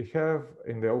fact. If you have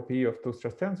in the OPE of two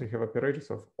stress tensors, you have operators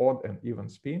of odd and even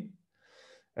spin.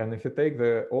 And if you take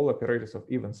all operators of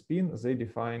even spin, they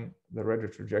define the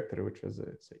rigid trajectory, which is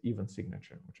an even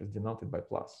signature, which is denoted by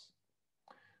plus.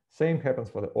 Same happens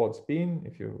for the odd spin.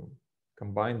 If you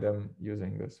combine them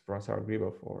using this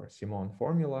Froissart-Gribov or Simon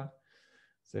formula,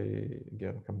 they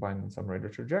get combined in some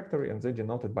rigid trajectory, and they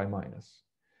denoted by minus.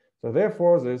 So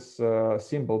therefore, this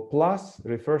symbol plus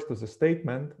refers to the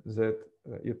statement that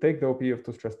you take the OPE of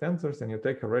two stress tensors and you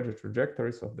take a rigid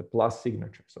trajectories of the plus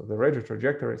signature. So the rigid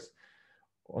trajectories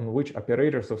on which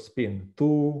operators of spin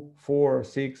 2, 4,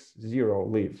 6, 0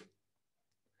 live.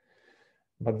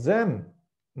 But then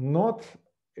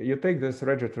you take these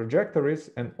rigid trajectories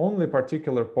and only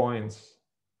particular points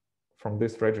from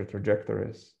these rigid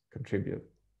trajectories contribute.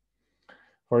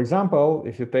 For example,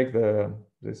 if you take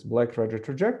this black rigid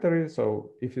trajectory,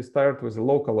 so if you start with a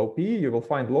local OPE, you will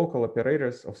find local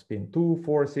operators of spin 2,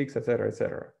 4, 6, etc.,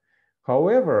 etc.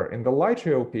 However, in the light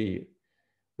ray OPE,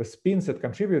 the spins that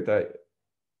contribute are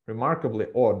remarkably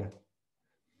odd.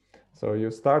 So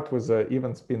you start with an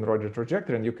even spin rigid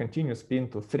trajectory and you continue spin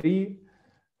to 3,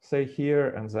 say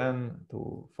here, and then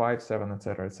to 5, 7,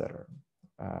 etc., etc.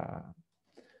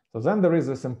 So then there is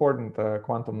this important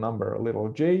quantum number, little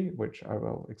j, which I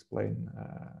will explain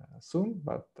soon.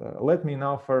 But let me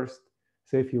now first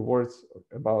say a few words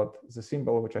about the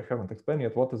symbol, which I haven't explained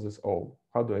yet. What is this O?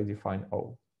 How do I define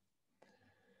O?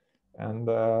 And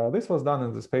this was done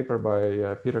in this paper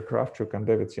by Peter Kravchuk and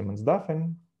David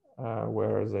Siemens-Duffin,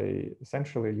 where they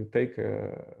essentially, you take a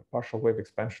partial wave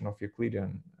expansion of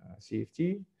Euclidean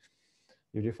CFT,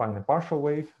 you define a partial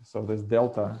wave, so this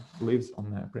delta lives on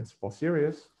the principal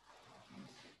series.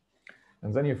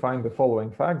 And then you find the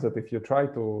following fact, that if you try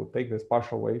to take this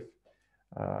partial wave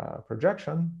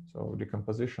projection, so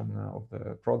decomposition of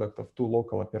the product of two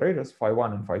local operators,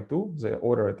 phi1 and phi2, they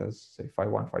order it as, say,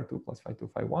 phi1, phi2 plus phi2,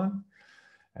 phi1,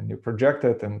 and you project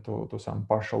it into some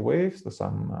partial waves, to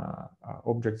some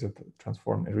objects that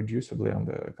transform irreducibly on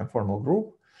the conformal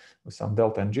group, with some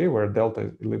delta and j, where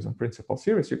delta lives in principal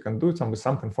series. You can do it with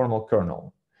some conformal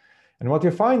kernel. And what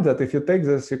you find that if you take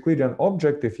this Euclidean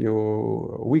object, if you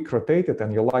weak rotate it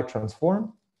and you light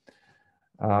transform,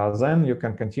 then you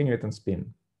can continue it in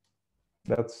spin.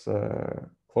 That's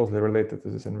closely related to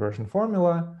this inversion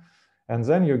formula. And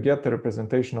then you get the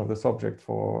representation of this object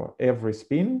for every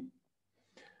spin.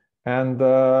 And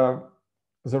the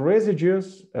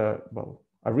residues, well,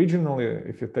 originally,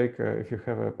 if you take, if you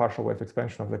have a partial wave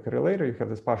expansion of the correlator, you have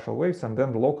this partial waves, and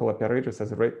then the local operators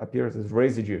appears as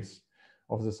residues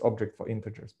of this object for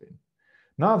integer spin.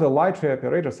 Now the light ray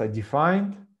operators are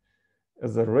defined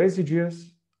as the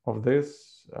residues of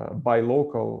this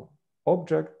bilocal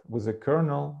object with a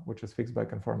kernel, which is fixed by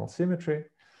conformal symmetry.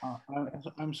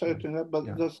 I'm sorry to interrupt, but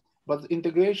yeah. but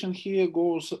integration here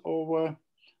goes over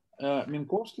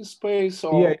Minkowski space,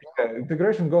 or yeah,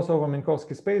 integration goes over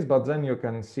Minkowski space, but then you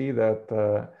can see that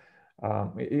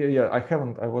yeah,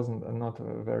 I wasn't not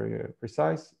very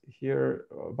precise here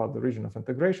about the region of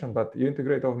integration, but you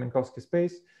integrate over Minkowski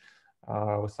space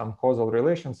with some causal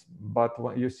relations. But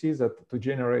what you see that to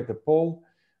generate the pole,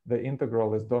 the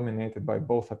integral is dominated by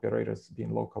both operators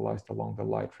being localized along the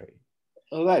light ray.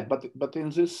 Right, but in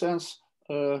this sense,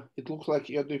 it looks like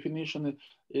your definition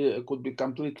could be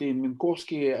completely in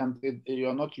Minkowski, and you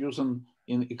are not using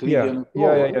in Euclidean.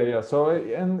 Yeah. So,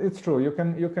 and it's true. You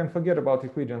can forget about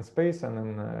Euclidean space, and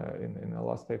in the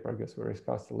last paper, I guess we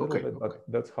discussed a little bit, but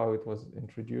that's how it was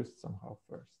introduced somehow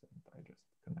first, and I just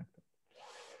connected.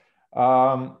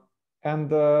 And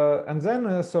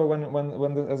then so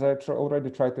when as I already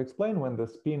tried to explain, when the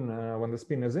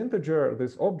spin is integer,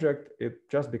 this object, it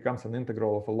just becomes an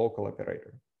integral of a local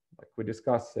operator. Like we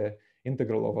discussed the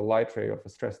integral of a light ray of a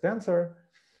stress tensor,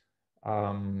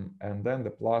 and then the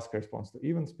plus corresponds to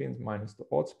even spins, minus to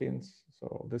odd spins.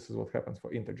 So this is what happens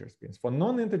for integer spins. For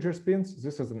non-integer spins,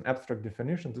 this is an abstract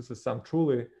definition. This is some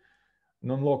truly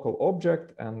non-local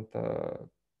object, and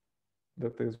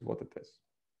that is what it is.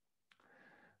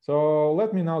 So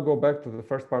let me now go back to the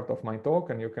first part of my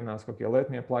talk, and you can ask, okay, let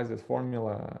me apply this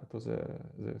formula to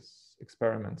this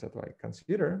experiment that I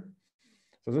consider.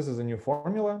 So this is a new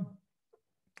formula.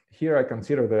 Here I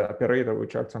consider the operator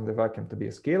which acts on the vacuum to be a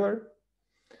scalar.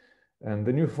 And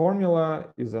the new formula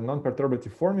is a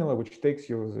nonperturbative formula which takes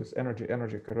you this energy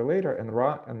correlator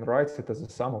and writes it as a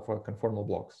sum of conformal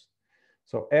blocks.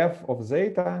 So f of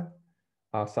zeta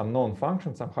are some known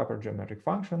functions, some hypergeometric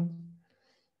functions.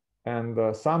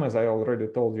 And sum, as I already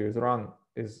told you,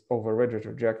 is over Regge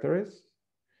trajectories.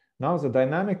 Now the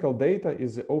dynamical data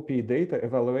is the OP data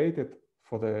evaluated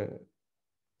for the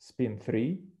spin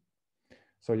 3.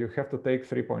 So you have to take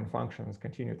 3-point functions,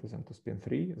 continue to them to spin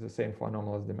 3, the same for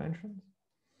anomalous dimensions.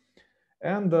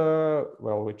 And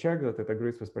well, we check that it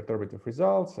agrees with perturbative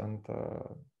results, and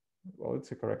well,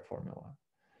 it's a correct formula.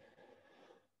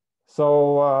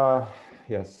 So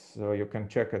yes, so you can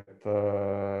check it,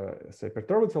 say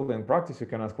perturbatively. In practice, you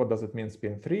can ask, what does it mean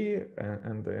spin 3?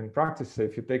 And in practice,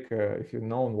 if you take, if you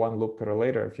know one loop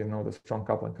correlator, if you know the strong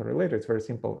coupling correlator, it's very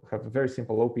simple, have a very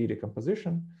simple OP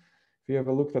decomposition. If you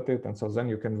ever looked at it, and so then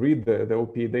you can read the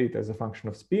OP data as a function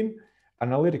of spin,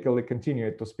 analytically continue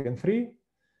it to spin 3,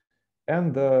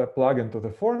 and plug into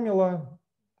the formula,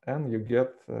 and you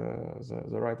get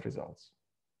the right results,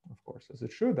 of course, as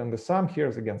it should. And the sum here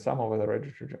is again sum over the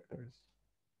Regge trajectories.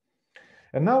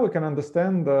 And now we can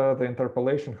understand the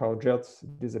interpolation, how jets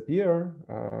disappear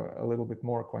a little bit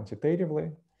more quantitatively.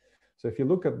 So if you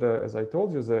look at the, as I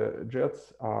told you, the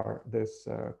jets are this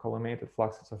collimated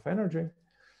fluxes of energy.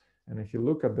 And if you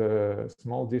look at the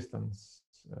small distance,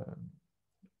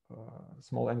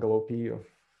 small angle OP of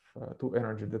two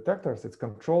energy detectors, it's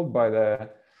controlled by the,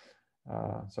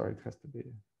 sorry, it has to be,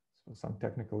 so some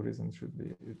technical reason should be,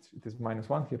 it is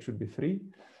 -1, here it should be 3.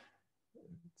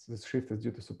 This shift is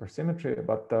due to supersymmetry,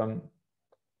 but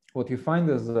what you find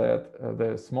is that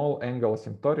the small angle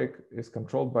asymptotic is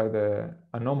controlled by the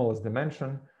anomalous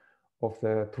dimension of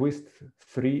the twist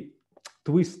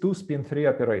 2 spin 3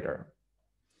 operator.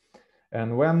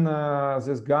 And when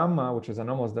this gamma, which is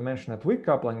anomalous dimension at weak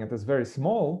coupling, it is very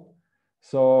small.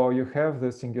 So you have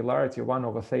the singularity 1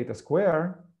 over theta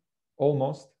square,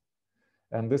 almost.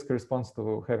 And this corresponds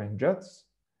to having jets.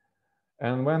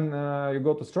 And when you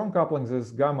go to strong coupling,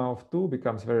 this gamma of 2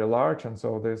 becomes very large. And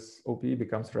so this OP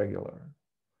becomes regular.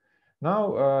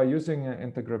 Now, using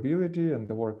integrability and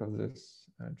the work of this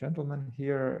gentleman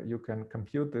here, you can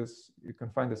compute this. You can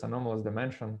find this anomalous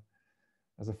dimension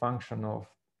as a function of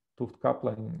 2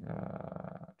 coupling.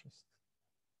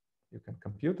 You can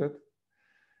compute it.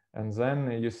 And then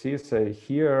you see, say,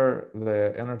 here,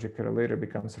 the energy correlator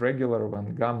becomes regular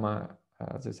when gamma,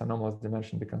 this anomalous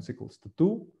dimension, becomes equals to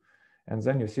 2. And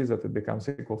then you see that it becomes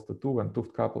equals to 2 when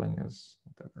 2 coupling is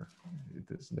whatever it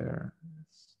is there.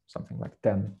 It's something like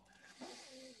 10.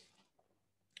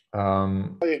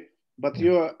 But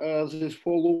your this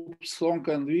for loops strong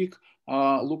and weak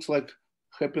looks like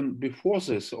happened before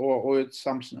this, or it's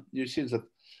something you see that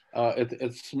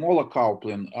it's smaller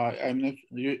coupling. I'm not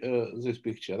this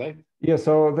picture, right? Yeah.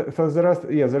 So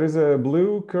there is a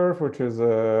blue curve which is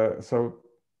so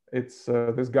it's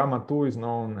this gamma 2 is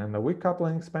known in the weak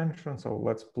coupling expansion. So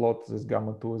let's plot this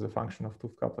gamma 2 as a function of 2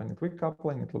 coupling and weak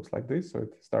coupling. It looks like this. So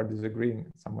it starts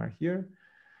disagreeing somewhere here.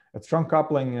 At strong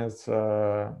coupling is,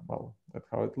 well, that's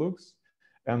how it looks.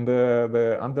 And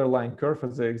the underlying curve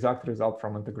is the exact result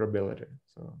from integrability.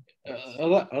 So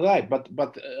right,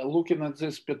 but looking at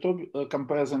this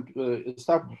comparison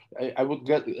stuff, I would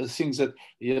think that,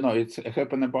 you know, it's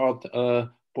happened about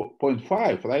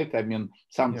 0.5, right? I mean,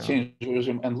 some change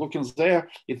regime, and looking there,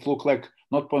 it looked like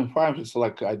not 0.5, it's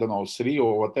like, I don't know, 3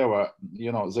 or whatever,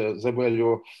 you know, the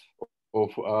value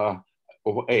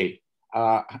of A.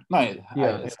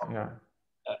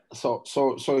 So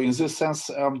in this sense,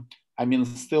 I mean,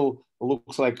 still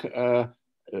looks like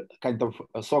kind of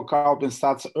so coupling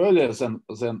starts earlier than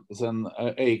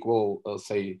A equal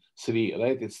say 3,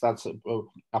 right? It starts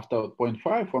after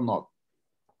 0.5 or not?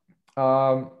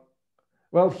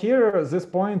 Well, here this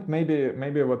point, maybe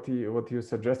what you're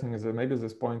suggesting is that maybe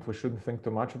this point we shouldn't think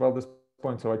too much about this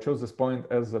point. So I chose this point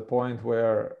as a point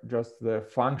where just the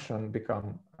function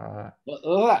become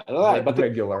but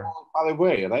regular. Far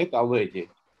away, right? Already.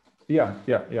 Yeah.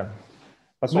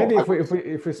 But so maybe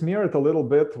if we smear it a little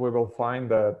bit, we will find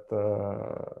that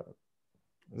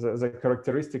the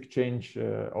characteristic change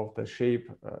of the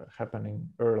shape happening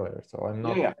earlier. So I'm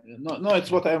not. Yeah. No,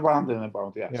 it's what I'm wondering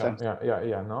about. Yeah.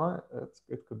 No,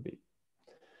 it could be.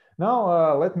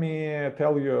 Now let me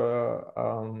tell you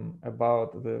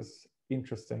about this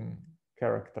interesting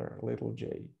character, little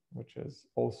j, which is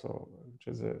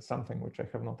something which I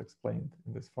have not explained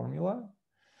in this formula.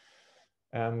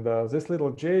 And this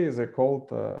little j is called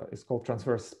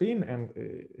transverse spin. And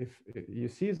if you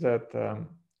see that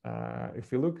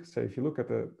if you look at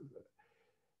the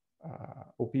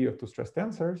OP of 2 stress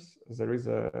tensors, there is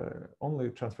only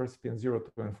transverse spin 0,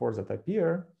 2, and 4 that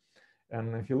appear.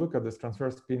 And if you look at this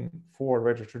transverse spin 4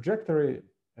 wedge trajectory,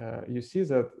 you see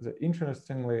that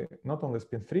interestingly, not only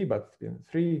spin 3, but spin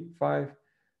 3, 5,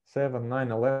 7,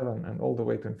 9, 11, and all the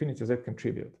way to infinity, that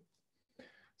contribute.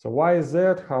 So why is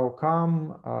that? How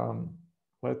come?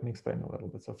 Let me explain a little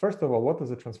bit. So first of all, what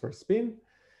is a transverse spin?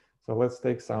 So let's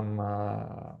take some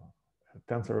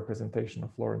tensor representation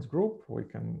of Lorentz group. We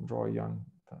can draw a Young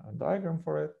diagram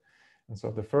for it. And so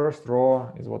the first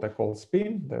row is what I call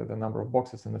spin. The number of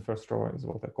boxes in the first row is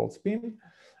what I call spin.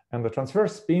 And the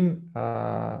transverse spin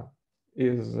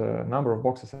is the number of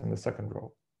boxes in the second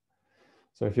row.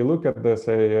 So if you look at the,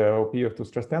 say, OP of 2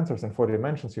 stress tensors in 4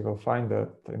 dimensions, you will find that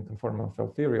in conformal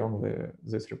field theory, only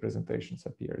these representations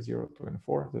appear, 0, 2, and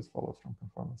 4. This follows from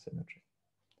conformal symmetry.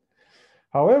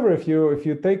 However, if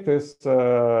you take this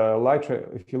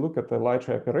if you look at the Leitch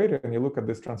operator and you look at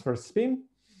this transverse spin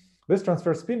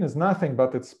is nothing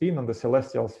but its spin on the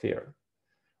celestial sphere.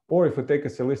 Or if we take a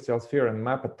celestial sphere and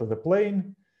map it to the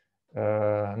plane,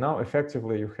 now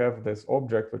effectively you have this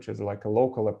object which is like a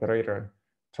local operator,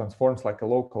 transforms like a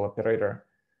local operator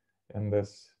in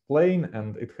this plane,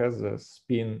 and it has a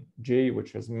spin j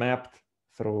which is mapped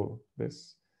through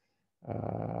this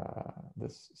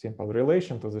this simple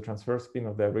relation to the transverse spin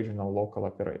of the original local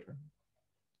operator.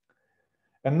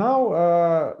 And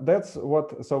now that's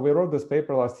what, so we wrote this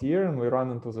paper last year and we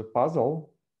ran into the puzzle.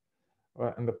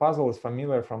 And the puzzle is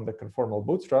familiar from the conformal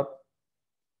bootstrap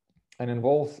and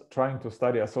involves trying to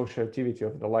study associativity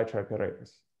of the Leitch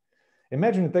operators.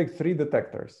 Imagine you take 3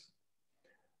 detectors.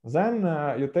 Then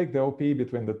you take the OP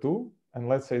between the 2, and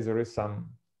let's say there is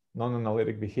some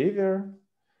non-analytic behavior.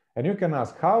 And you can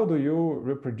ask, how do you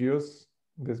reproduce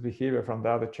this behavior from the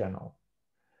other channel?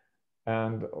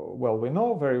 And well, we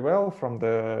know very well from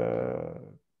the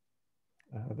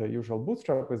the usual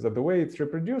bootstrap is that the way it's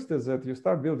reproduced is that you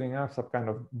start building up some kind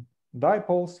of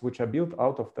dipoles, which are built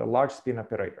out of the large spin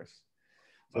operators.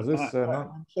 So this,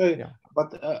 but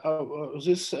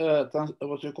this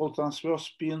what you call transverse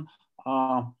spin,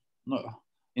 no,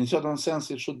 in certain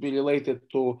sense, it should be related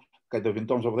to kind of in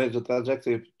terms of radial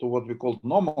trajectory to what we call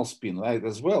normal spin, right?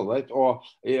 As well, right? Or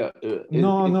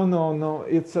no.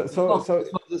 It's it's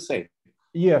not the same.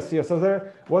 Yes. So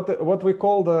there, what we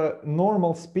call the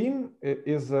normal spin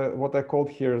is what I called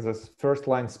here this first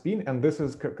line spin, and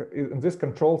this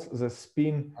controls the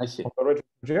spin of the radial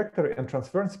trajectory, and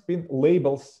transverse spin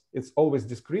labels. It's always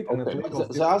discrete, and it labels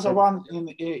the other one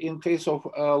in case of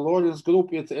Lorentz group,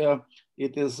 it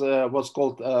is what's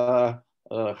called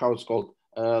how it's called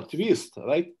twist,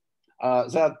 right?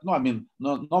 That no, I mean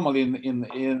normally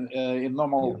in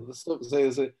normal there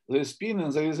is a spin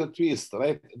and there is a twist,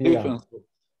 right? Difference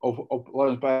of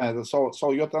Lorentz parameters.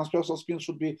 So your transversal spin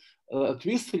should be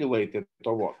twist related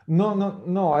or what?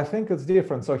 No. I think it's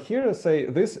different. So here, say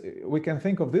this, we can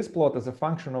think of this plot as a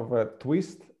function of a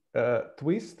twist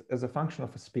as a function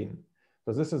of a spin.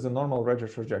 So this is a normal radial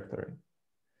trajectory.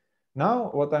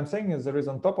 Now, what I'm saying is there is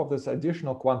on top of this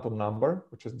additional quantum number,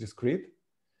 which is discrete,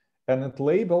 and it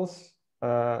labels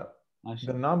the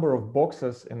number of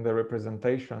boxes in the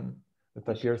representation that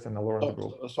appears in the Lorentz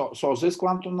group. So this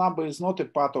quantum number is not a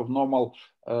part of normal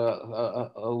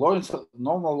Lorentz.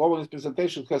 Normal Lorentz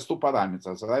representation has two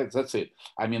parameters, right? That's it.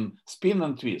 I mean, spin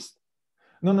and twist.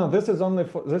 No. This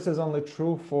is only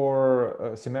true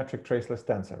for symmetric traceless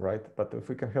tensor, right? But if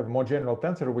we can have more general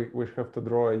tensor, we have to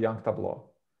draw a Young tableau.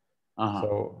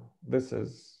 So this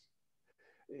is,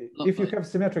 if you have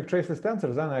symmetric traceless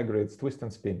tensors, then I agree, it's twist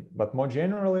and spin. But more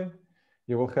generally,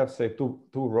 you will have, say, two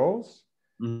rows,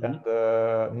 and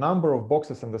the number of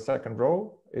boxes in the second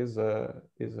row is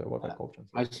what I call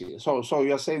transverse. I see. So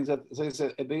you're saying that there is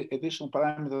an additional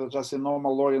parameter just in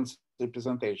normal Lorentz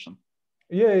representation.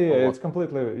 Yeah, it's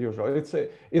completely usual. It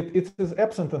is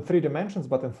absent in 3 dimensions,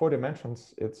 but in 4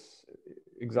 dimensions, it's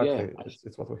exactly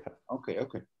it's what we have.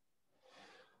 Okay.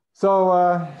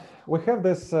 So we have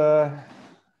this.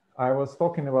 I was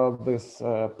talking about this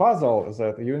puzzle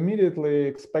that you immediately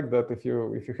expect that if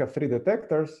you have 3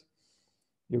 detectors,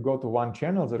 you go to one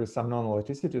channel, there is some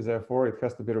non-elasticity, therefore it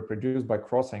has to be reproduced by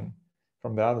crossing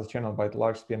from the other channel by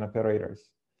large spin operators.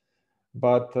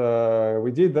 But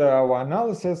we did our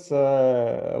analysis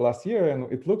last year, and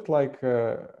it looked like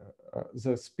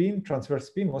the transverse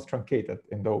spin was truncated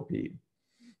in the OPE.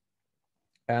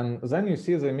 And then you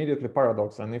see the immediately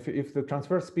paradox. And if the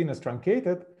transverse spin is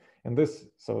truncated, and this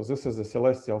is a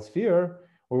celestial sphere,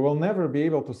 we will never be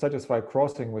able to satisfy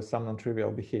crossing with some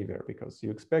non-trivial behavior, because you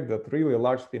expect that really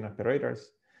large spin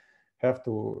operators have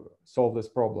to solve this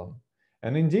problem.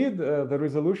 And indeed, the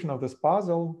resolution of this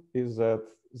puzzle is that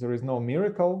there is no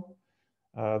miracle.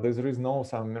 There is no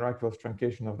some miraculous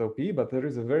truncation of the OPE, but there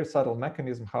is a very subtle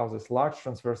mechanism how these large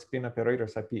transverse spin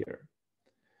operators appear.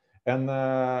 And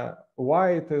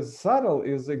why it is subtle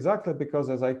is exactly because,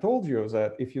 as I told you,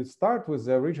 that if you start with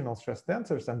the original stress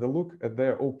tensors and look at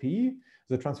their OPE,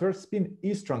 the transverse spin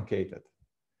is truncated.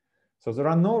 So there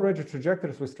are no radial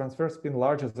trajectories with transverse spin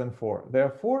larger than 4.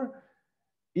 Therefore,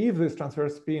 if this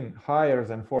transverse spin higher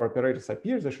than 4 operators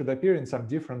appears, they should appear in some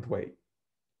different way.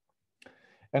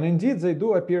 And indeed, they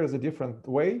do appear as a different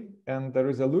way, and the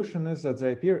resolution is that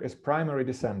they appear as primary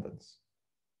descendants.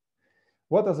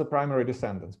 What are the primary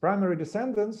descendants? Primary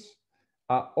descendants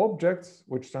are objects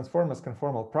which transform as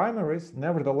conformal primaries.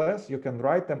 Nevertheless, you can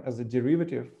write them as a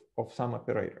derivative of some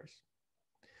operators.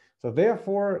 So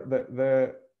therefore,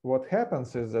 what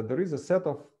happens is that there is a set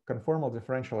of conformal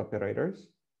differential operators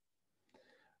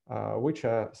which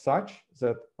are such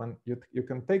that when you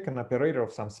can take an operator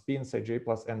of some spin, say j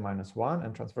plus n minus 1,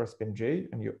 and transverse spin j,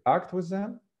 and you act with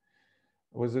them,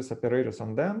 with these operators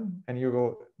on them, and you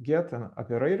will get an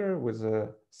operator with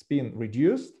a spin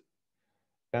reduced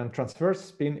and transverse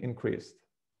spin increased.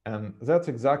 And that's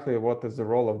exactly what is the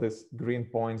role of this green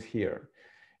point here.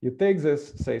 You take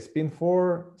this, say, spin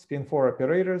 4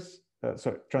 operators,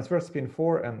 transverse spin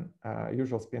 4 and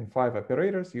usual spin 5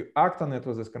 operators, you act on it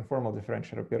with this conformal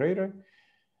differential operator,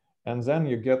 and then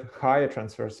you get higher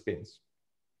transverse spins.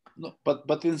 No,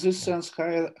 but in this sense,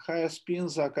 higher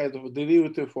spins are kind of a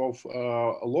derivative of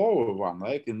a lower one,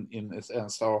 right? In a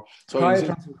sense, so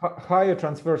higher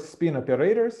transverse spin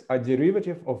operators are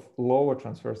derivative of lower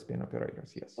transverse spin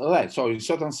operators. Yes. Right. So in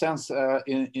certain sense,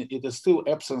 it is still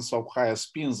absence of higher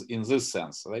spins in this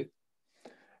sense, right?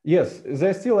 Yes,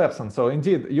 they're still absent. So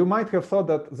indeed, you might have thought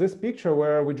that this picture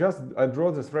where we just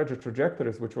draw these radial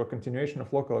trajectories, which were continuation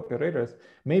of local operators,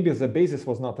 maybe the basis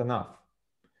was not enough.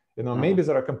 You know, maybe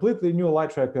there are completely new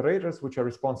light ray operators which are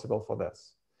responsible for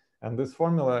this. And this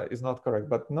formula is not correct.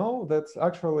 But no, that's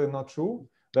actually not true.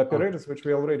 The operators which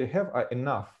we already have are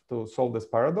enough to solve this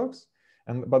paradox,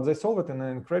 but they solve it in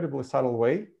an incredibly subtle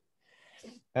way.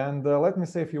 And let me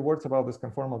say a few words about this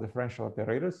conformal differential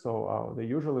operators. So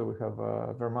usually we have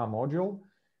a Fermat module,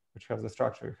 which has the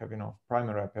structure. We have, you know,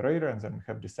 primary operator, and then we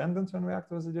have descendants when we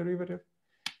act as a derivative.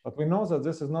 But we know that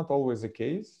this is not always the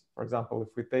case. For example, if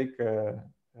we take a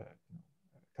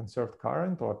conserved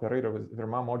current or operator with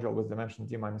Fermat module with dimension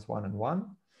d minus 1 and 1,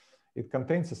 it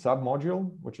contains a submodule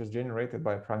which is generated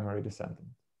by a primary descendant.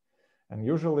 And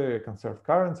usually conserved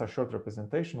currents are short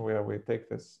representation where we take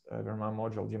this Fermat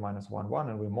module d minus 1, 1,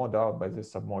 and we mod out by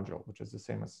this submodule, which is the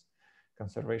same as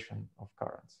conservation of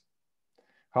currents.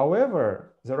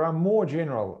 However, there are more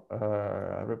general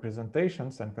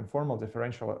representations and conformal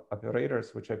differential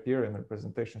operators which appear in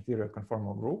representation theory of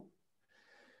conformal group.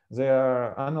 They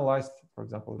are analyzed, for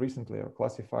example, recently or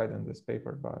classified in this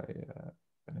paper by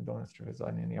Benedonez,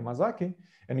 Trevisani, and Yamazaki.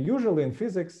 And usually in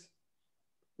physics,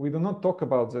 we do not talk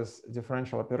about these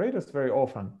differential operators very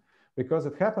often because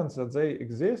it happens that they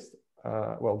exist.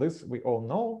 Well, this we all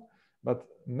know, but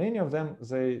many of them,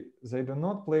 they do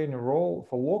not play any role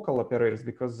for local operators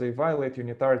because they violate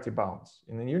unitarity bounds.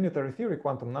 In unitary theory,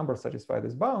 quantum numbers satisfy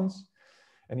these bounds.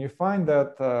 And you find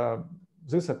that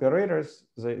these operators,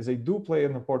 they do play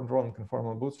an important role in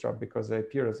conformal bootstrap because they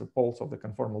appear as the poles of the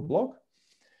conformal block.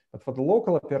 But for the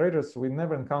local operators, we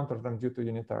never encounter them due to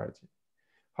unitarity.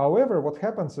 However, what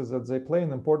happens is that they play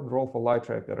an important role for light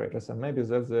ray operators, and maybe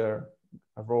that's their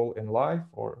role in life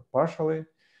or partially.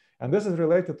 And this is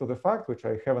related to the fact, which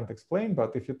I haven't explained,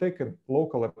 but if you take a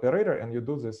local operator and you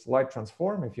do this light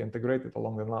transform, if you integrate it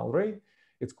along the null ray,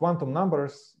 its quantum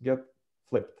numbers get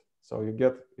flipped. So you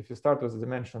get, if you start with a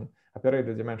dimension,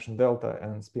 operator dimension delta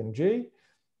and spin j,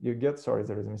 you get, sorry,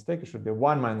 there is a mistake, it should be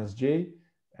 1 minus j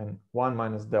and 1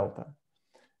 minus delta.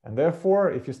 And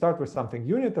therefore, if you start with something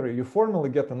unitary, you formally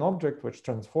get an object which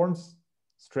transforms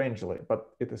strangely,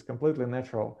 but it is completely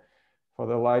natural for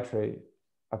the light ray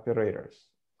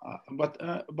operators. But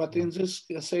in this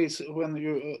case, when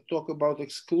you talk about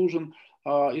exclusion,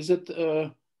 is it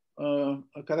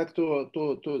correct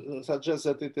to suggest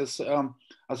that it is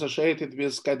associated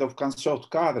with kind of conserved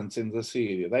currents in the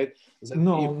theory, right?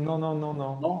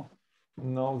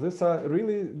 No, these are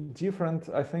really different.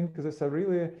 I think these are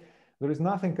really, there is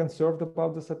nothing conserved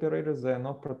about these operators. They are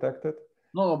not protected.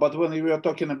 No, but when we are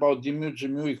talking about d mu, g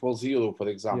mu equals 0, for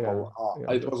example,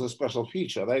 it was a special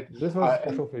feature, right? This was a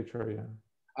special feature, yeah.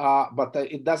 But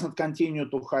it doesn't continue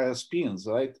to higher spins,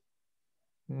 right?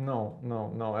 No.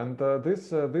 And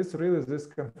this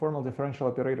conformal differential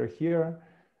operator here.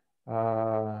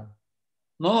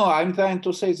 No, I'm trying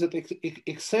to say that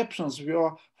exceptions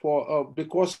were for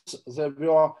because there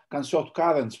were conserved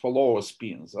currents for lower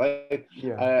spins, right?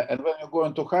 Yeah. And when you go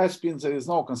into high spins, there is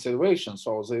no conservation,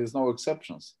 so there is no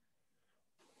exceptions.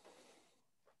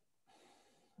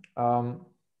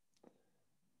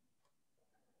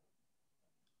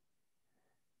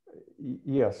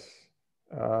 Yes,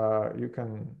 we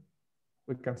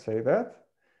can say that,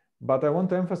 but I want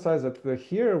to emphasize that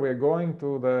here we're going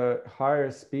to the higher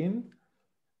spin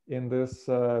in this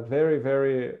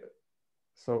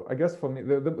so I guess for me,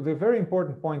 the very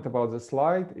important point about this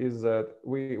slide is that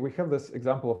we have this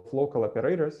example of local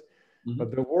operators, but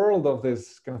the world of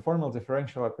these conformal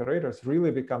differential operators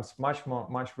really becomes much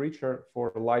richer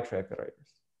for light ray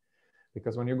operators.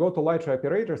 Because when you go to light ray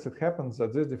operators, it happens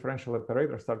that these differential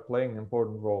operators start playing an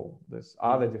important role. There's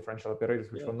other differential operators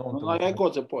which are known to be. I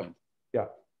got the point. Yeah.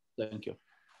 Thank you.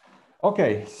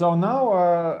 Okay, so now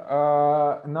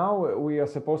we are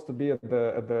supposed to be at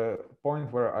the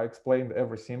point where I explained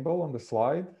every symbol on the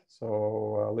slide.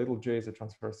 So little j is a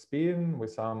transverse spin. We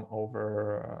sum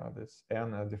over this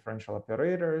n differential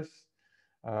operators.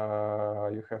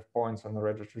 You have points on the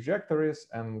radial trajectories,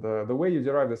 and the way you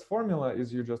derive this formula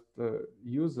is you just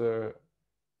use, if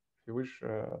you wish,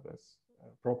 this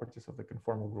properties of the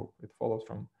conformal group. It follows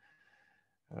from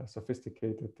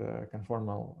sophisticated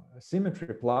conformal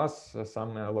symmetry plus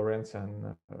some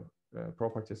Lorentzian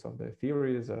properties of the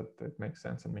theories that it makes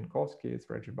sense in Minkowski, it's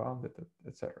Reggie bounded,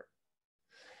 etc.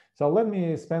 So let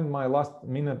me spend my last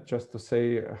minute just to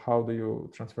say how do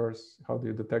you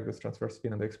detect this transverse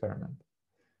spin in the experiment?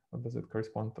 What does it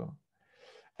correspond to?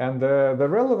 And the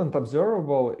relevant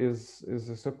observable is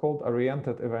the so-called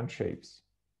oriented event shapes.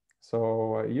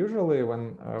 So usually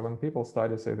when people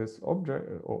study, say, this object,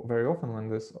 or very often when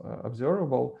this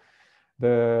observable,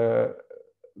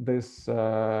 this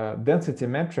density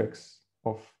matrix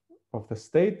of the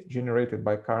state generated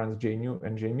by currents J nu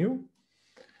and J mu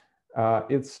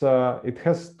it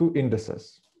has two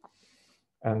indices.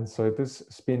 And so it is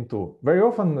spin 2. Very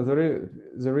often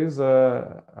there is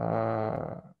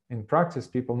in practice,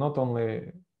 people not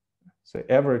only say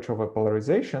average over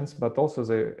polarizations, but also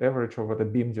the average over the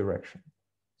beam direction.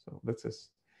 So this is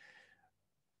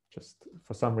just,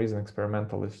 for some reason,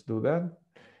 experimentalists do that.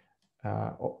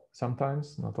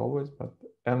 Sometimes, not always, but,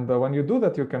 and when you do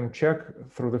that, you can check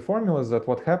through the formulas that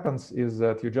what happens is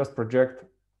that you just project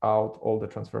out all the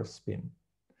transverse spin.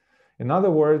 In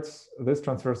other words, this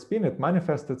transverse spin, it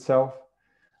manifests itself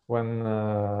when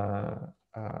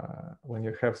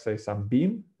you have, say, some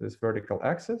beam, this vertical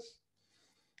axis,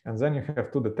 and then you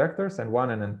have two detectors, N1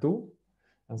 and N2.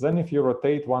 And then if you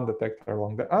rotate one detector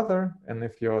along the other, and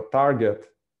if your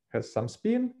target has some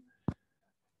spin,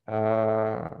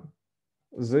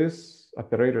 these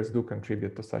operators do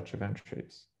contribute to such event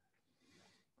shapes.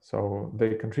 So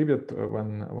they contribute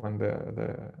when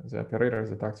the operator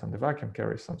that acts on the vacuum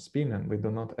carries some spin, and we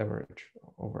do not average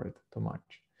over it too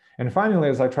much. And finally,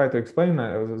 as I tried to explain,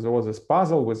 there was this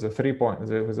puzzle with the 3-point, with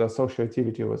the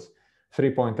associativity was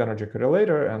 3-point energy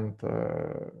correlator, and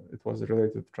it was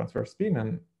related to transverse spin.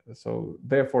 And so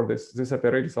therefore, this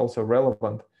operator is also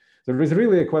relevant. There is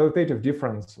really a qualitative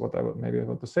difference. What I would maybe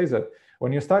want to say is that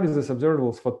when you study these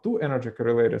observables for 2 energy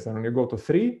correlators, and when you go to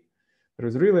 3, there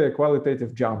is really a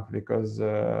qualitative jump, because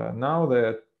now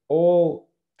that all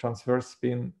transverse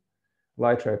spin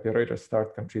light ray operators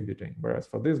start contributing, whereas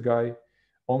for this guy,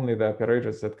 only the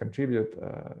operators that contribute,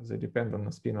 they depend on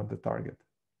the spin of the target.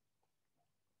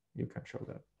 You can show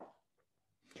that.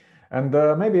 And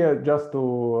maybe just to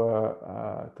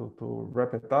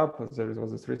wrap it up, there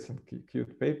was this recent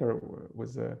cute paper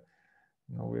with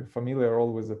we're familiar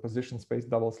all with the position space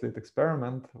double slit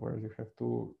experiment, where you have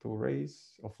two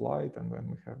rays of light, and then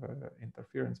we have an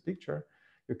interference picture.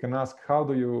 You can ask, how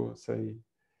do you say,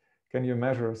 can you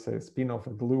measure, say, spin of a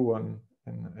gluon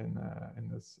in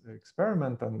this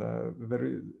experiment, and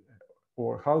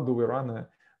or how do we run a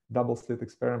double slit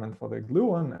experiment for the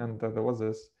gluon? And there was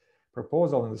this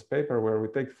proposal in this paper where we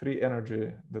take 3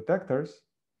 energy detectors,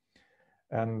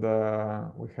 and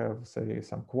we have, say,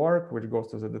 some quark which goes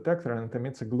to the detector and it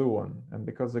emits a gluon. And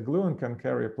because the gluon can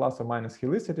carry a plus or minus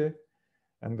helicity,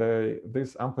 and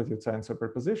this amplitude sign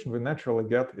superposition, we naturally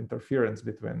get interference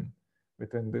between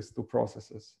these 2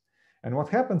 processes. And what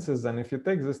happens is then, if you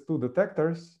take these 2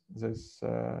 detectors,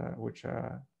 which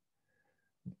are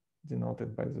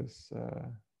denoted by this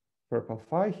purple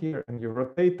phi here, and you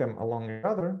rotate them along each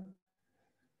other,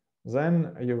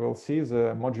 then you will see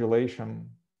the modulation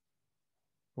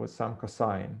with some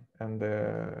cosine, and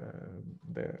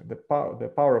the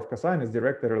power of cosine is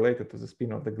directly related to the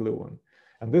spin of the gluon.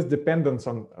 And this dependence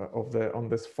on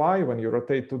this phi, when you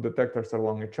rotate 2 detectors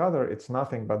along each other, it's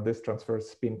nothing but this transverse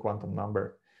spin quantum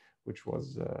number, which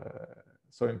was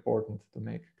so important to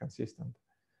make consistent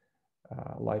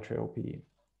light ray OPE.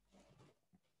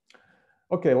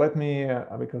 Okay, let me,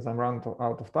 because I'm running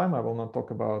out of time, I will not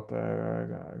talk about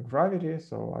gravity,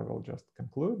 so I will just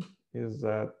conclude, is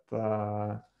that,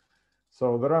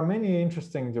 so there are many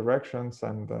interesting directions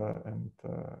and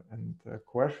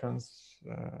questions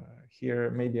here.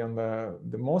 Maybe on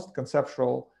the most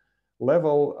conceptual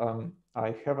level,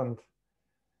 I haven't,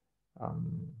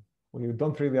 we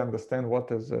don't really understand what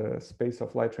is a space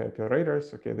of light ray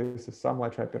operators. Okay, this is some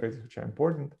light ray operators which are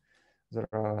important. There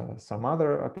are some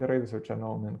other operators which are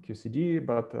known in QCD,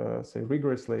 but say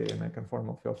rigorously in a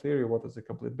conformal field theory, what is the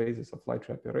complete basis of light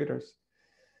ray operators?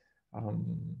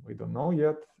 We don't know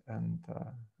yet. And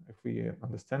if we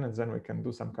understand it, then we can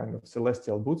do some kind of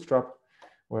celestial bootstrap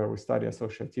where we study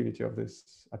associativity of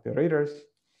these operators.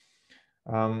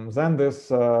 Then this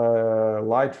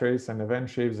light rays and event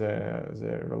shapes,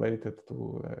 they're related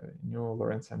to new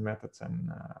Lorentzian methods and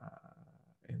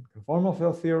in conformal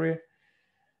field theory.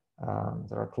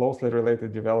 There are closely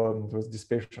related developments with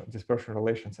dispersion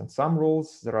relations and some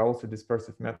rules. There are also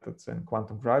dispersive methods in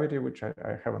quantum gravity, which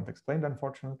I haven't explained,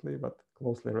 unfortunately, but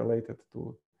closely related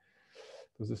to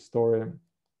this story.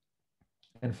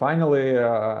 And finally,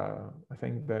 I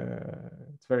think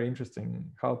it's very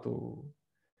interesting how to,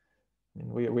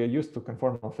 we are used to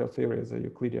conformal field theory as a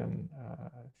Euclidean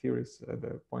theories at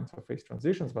the points of phase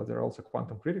transitions, but there are also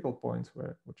quantum critical points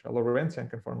which are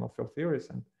Lorentzian conformal field theories,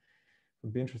 and it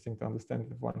would be interesting to understand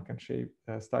if one can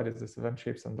study these event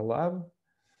shapes in the lab.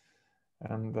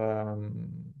 And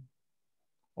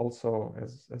also,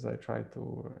 as I tried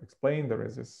to explain, there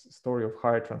is this story of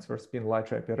higher transverse spin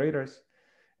light ray operators,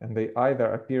 and they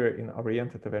either appear in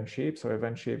oriented event shapes or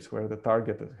event shapes where the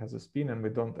target has a spin and we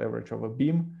don't average over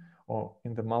beam, or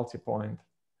in the multi-point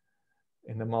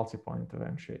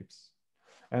event shapes.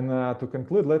 And to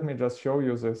conclude, let me just show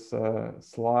you this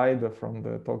slide from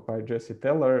the talk by Jesse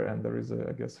Teller. And there is,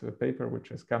 I guess, a paper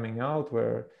which is coming out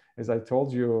where, as I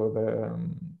told you,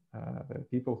 the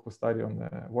people who study on the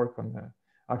work on the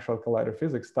actual collider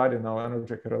physics study now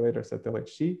energy correlators at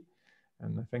LHC.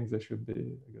 And I think they should be,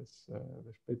 I guess,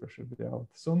 the paper should be out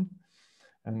soon.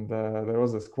 And there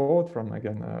was this quote from,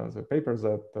 again, the paper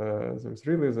that there's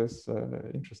really this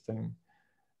interesting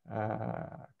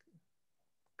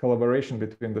collaboration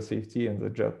between the CFT and the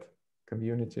JET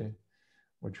community,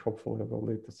 which hopefully will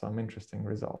lead to some interesting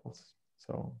results.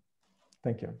 So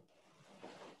thank you.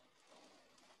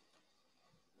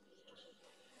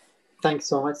 Thanks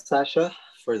so much, Sasha,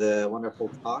 for the wonderful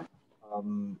talk.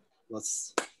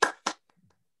 Thanks,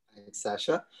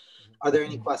 Sasha. Are there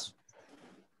any questions?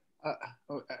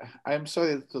 I'm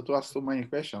sorry to ask too many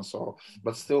questions, so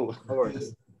but still, no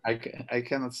worries. I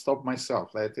cannot stop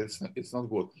myself. Right? It's not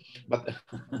good. But,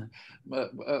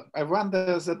 I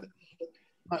wonder that,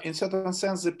 in certain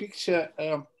sense, the picture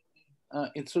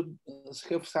it should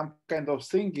have some kind of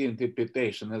stringy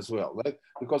interpretation as well, right?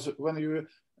 Because when you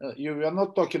are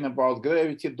not talking about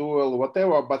gravity dual,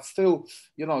 whatever, but still,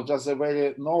 just the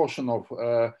very notion of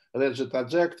rigid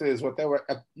trajectories, whatever,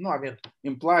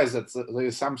 implies that there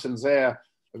is something there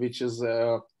which is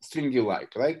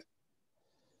stringy-like, right?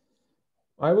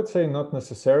 I would say not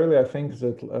necessarily. I think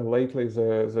that lately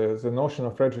the notion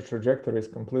of rigid trajectory is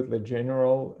completely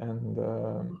general and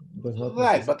does not.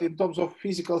 Right, but in terms of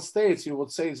physical states, you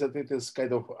would say that it is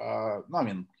kind of,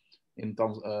 in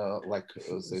terms like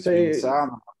say,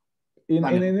 in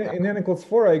n equals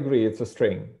 4, I agree, it's a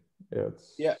string.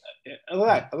 Yeah,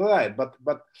 right.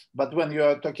 But when you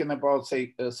are talking about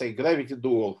say gravity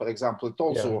dual, for example, it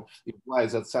also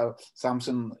implies that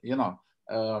something,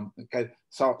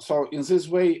 so in this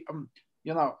way,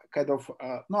 kind of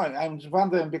no, I'm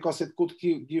wondering because it could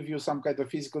give you some kind of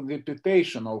physical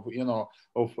interpretation of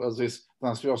of this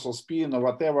transversal spin or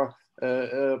whatever.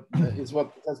 That's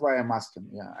why I'm asking.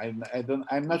 Yeah,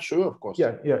 I'm not sure, of course.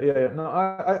 Yeah. No,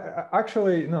 I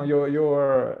actually no.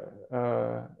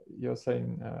 You're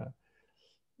saying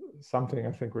something,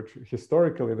 I think, which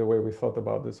historically the way we thought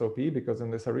about this OPE, because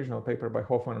in this original paper by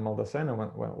Hoffman and Maldacena,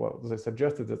 well, they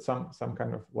suggested that some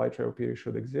kind of light ray OPE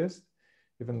should exist,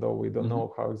 even though we don't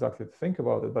know how exactly to think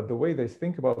about it. But the way they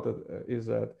think about it is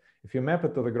that if you map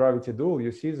it to the gravity dual,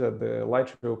 you see that the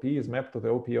light ray OPE is mapped to the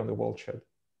OPE on the wall sheet.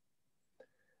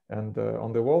 And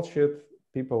on the wall sheet,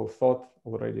 people thought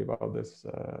already about this.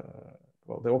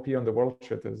 Well, the OPE on the wall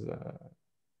sheet is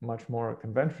much more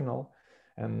conventional,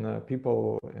 and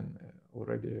people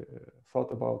already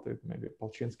thought about it, maybe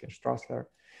Polchinski and Strasser.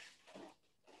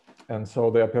 And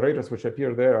so the operators which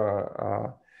appear there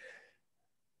are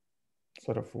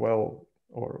sort of well,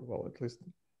 at least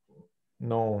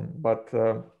known. But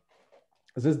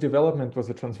this development was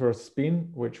a transverse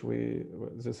spin, which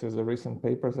this is a recent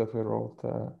paper that we wrote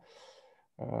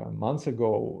months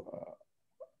ago.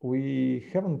 We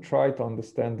haven't tried to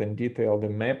understand in detail the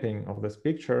mapping of this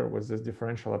picture with these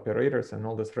differential operators and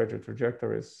all these rigid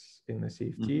trajectories in the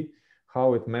CFT,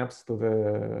 how it maps to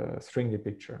the stringy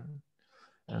picture.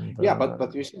 And, yeah,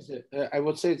 but you see, I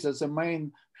would say that the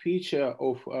main feature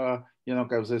of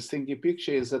kind of the stringy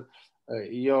picture is that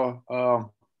your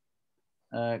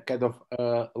kind of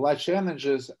large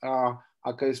energies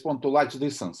correspond to large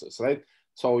distances, right?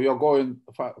 So you're going,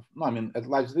 at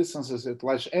large distances, at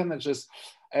large energies,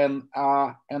 and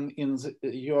in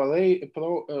your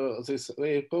this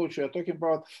ray approach you're talking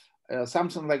about,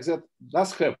 something like that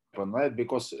does happen, right?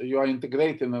 Because you are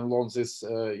integrating along this,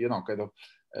 kind of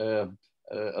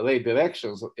ray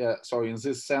directions. So in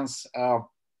this sense,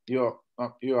 you're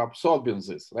absorbing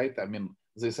this, right? I mean,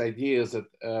 this idea is that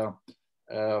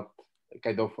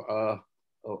kind of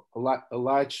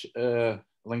large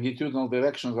longitudinal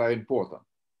directions are important.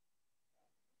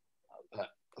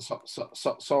 So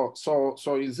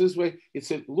in this way,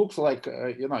 it looks like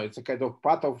it's a kind of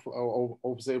part of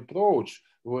the approach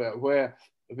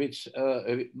which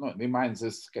reminds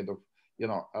this kind of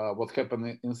what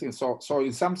happened in things. So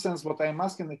in some sense, what I'm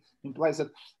asking implies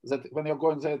that when you're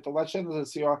going there to large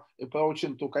energies, you are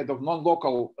approaching to kind of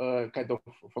non-local kind of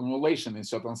formulation in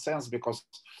certain sense, because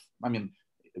I mean,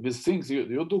 with things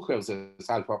you do have this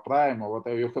alpha prime or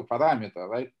whatever, you have parameter,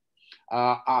 right?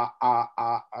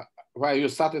 Where you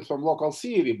started from local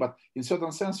theory, but in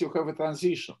certain sense you have a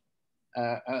transition.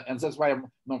 And that's why I'm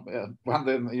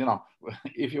wondering,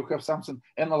 if you have something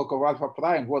analog of alpha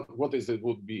prime, what is it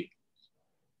would be?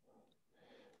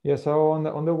 Yeah, so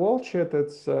on the wall sheet,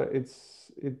 it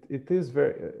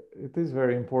is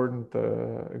very important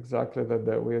exactly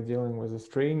that we are dealing with a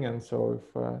string, and so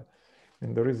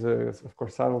And there is, of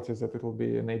course, subtleties that it will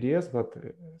be in ADS, but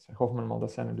Hoffman,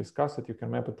 Maldacena discussed it. You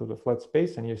can map it to the flat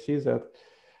space, and you see that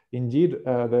indeed,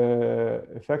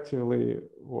 effectively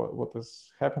what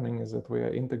is happening is that we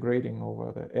are integrating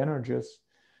over the energies.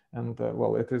 And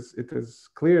well, it is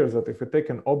clear that if we take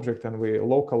an object and we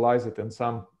localize it in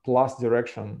some plus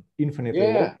direction,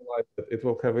 infinitely localize it, it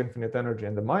will have infinite energy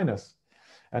in the minus.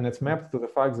 And it's mapped to the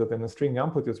fact that in the string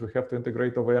amplitudes, we have to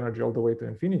integrate over energy all the way to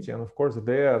infinity. And of course,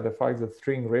 there, the fact that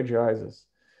string regiizes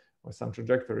with some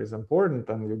trajectory is important,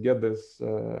 and you get this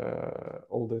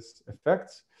all these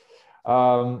effects.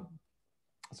 So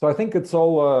I think it's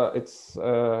all,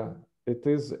 it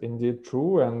is indeed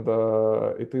true, and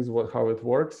it is how it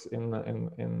works in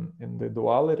the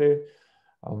duality.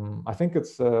 I think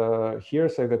it's here,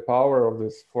 say, the power of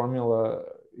this formula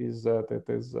is that it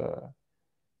is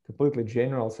completely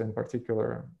general. So in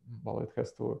particular, well, it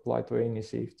has to apply to any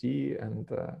CFT,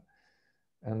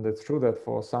 and it's true that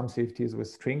for some CFTs with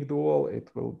string dual, it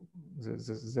will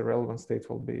the relevant state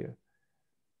will be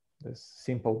this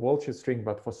simple Walsh string,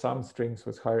 but for some strings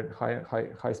with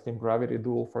high spin gravity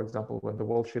dual, for example, when the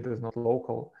Walsh is not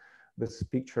local, this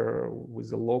picture with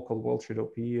the local Walsh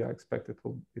OP, I expect it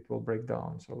will break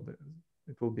down. So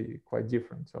it will be quite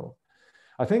different. So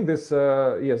I think this,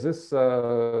 yes, this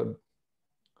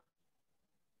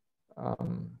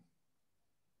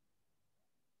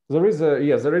there is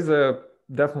a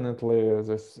definitely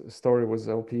this story with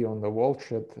LP on the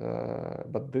Walsh,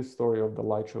 but this story of the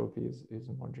light OP is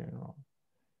more general.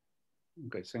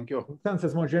 Okay, thank you. In a sense,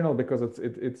 it's more general because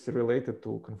it's related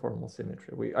to conformal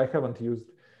symmetry. I haven't used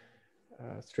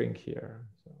string here.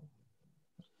 So.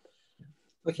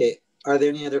 Okay, are there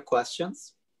any other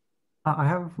questions? I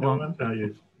have one.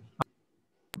 Yes.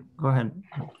 Go ahead.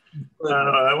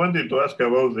 I wanted to ask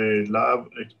about the lab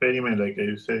experiment, like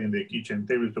I said in the kitchen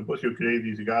table. Suppose you create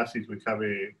these gases which have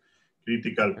a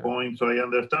critical point. So I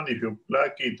understand if you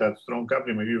plug it at strong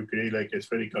coupling, maybe you create like a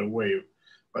spherical wave.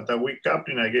 But at weak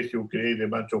coupling, I guess you create a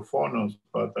bunch of phonons,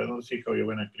 but I don't see how you're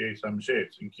going to create some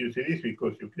jets. In QCDs,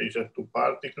 because you create just two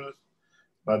particles,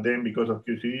 but then because of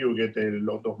QCD, you get a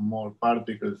lot of more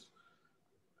particles.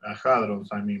 Hadrons,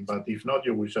 I mean, but if not,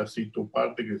 you will just see two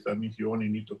particles. That means you only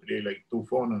need to create like two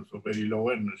phonons of very low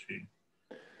energy.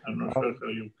 I'm not sure how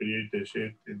you create a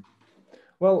jet.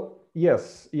 Well,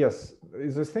 yes.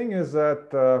 The thing is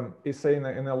that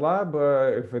in a lab,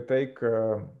 if we take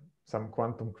some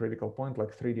quantum critical point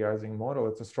like 3D-izing model,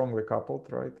 it's a strongly coupled,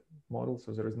 right, model.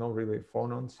 So there is no really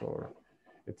phonons, or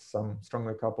it's some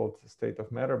strongly coupled state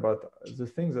of matter. But the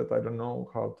things that I don't know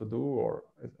how to do, or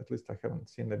at least I haven't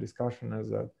seen the discussion, is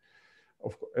that,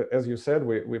 as you said,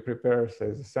 we prepare,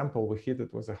 say, the sample, we hit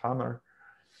it with a hammer,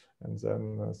 and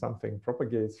then something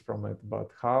propagates from it. But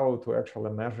how to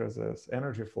actually measure this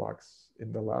energy flux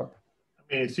in the lab?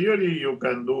 I mean, in theory, you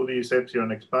can do these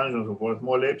epsilon expansions. So for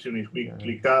small epsilon is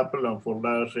weakly coupled, and for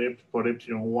large for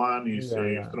epsilon 1 is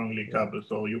strongly coupled.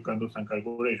 So you can do some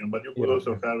calculation. But you could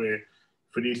also have a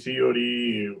free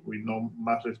theory with no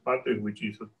massless particles, which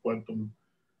is quantum,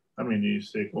 I mean,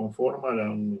 it's a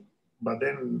conformal. But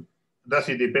then does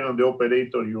it depend on the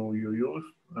operator you use?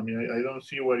 I mean, I don't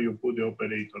see where you put the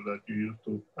operator that you use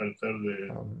to alter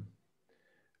the...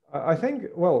 I think,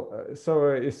 well,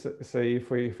 so say if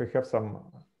we have some,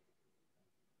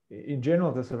 in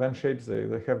general, these event shapes,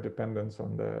 they have dependence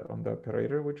on the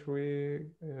operator, which we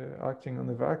acting on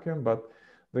the vacuum, but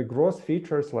the gross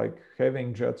features like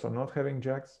having jets or not having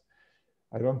jets,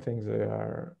 I don't think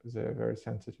they're very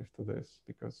sensitive to this,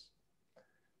 because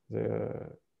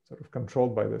they're sort of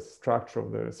controlled by the structure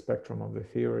of the spectrum of the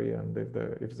theory. And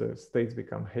if the states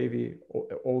become heavy,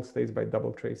 all states by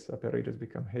double trace operators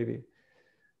become heavy,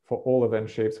 for all event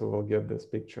shapes, we will get this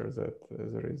picture that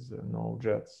there is no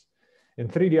jets. In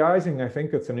 3D-izing, I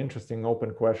think it's an interesting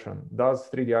open question. Does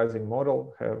 3D-izing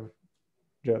model have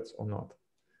jets or not?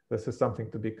 This is something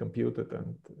to be computed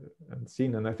and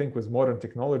seen. And I think with modern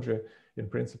technology, in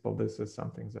principle, this is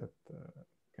something that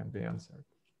can be answered.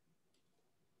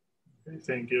 Okay,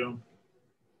 thank you.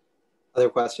 Other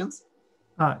questions?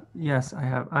 Yes, I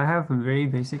have. I have a very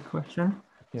basic question.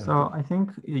 Yeah. So I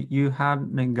think you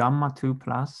had the gamma 2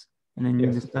 plus, and then you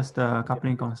discussed the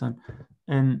coupling constant.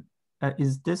 And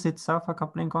is this itself a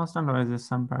coupling constant, or is this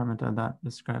some parameter that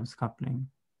describes coupling?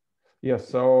 Yes,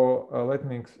 so let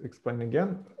me explain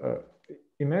again.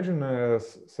 Imagine,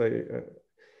 say,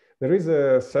 there is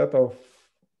a set of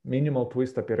minimal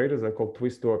twist operators. They're called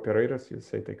twist 2 operators. You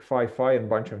say take phi, and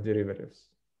bunch of derivatives.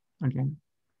 Okay.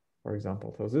 For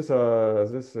example, so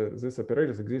this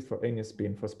operators exist for any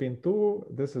spin. For spin 2,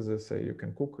 this is say you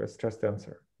can cook a stress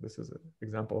tensor. This is an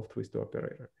example of twist 2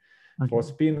 operator. Okay. For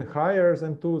spin higher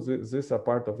than 2, these are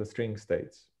part of the string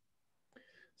states.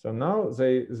 So now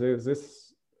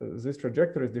this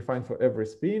trajectory is defined for every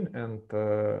spin, and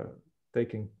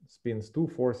taking spins 2,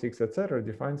 4, 6, etc.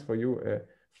 defines for you a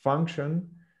function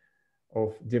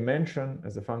of dimension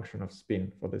as a function of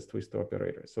spin for this twist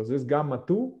operator. So this gamma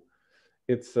 2,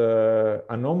 it's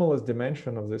anomalous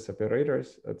dimension of these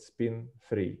operators at spin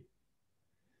 3.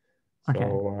 Okay.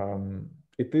 So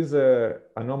it is a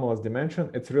anomalous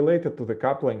dimension. It's related to the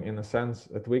coupling in a sense.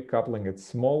 At weak coupling, it's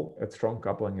small. At strong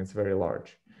coupling, it's very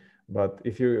large. But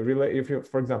if you,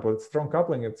 for example, it's strong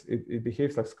coupling, it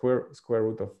behaves like square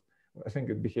root of, I think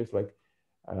it behaves like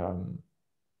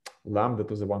lambda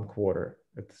to the 1/4.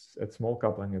 It's at small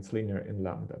coupling, it's linear in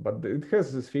lambda. But it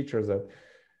has this feature that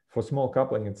for small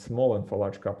coupling, it's small, and for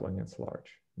large coupling, it's large.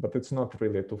 But it's not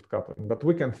really a tooth coupling. But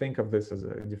we can think of this as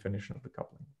a definition of the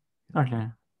coupling. Okay,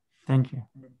 thank you.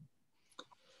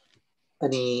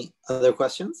 Any other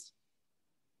questions?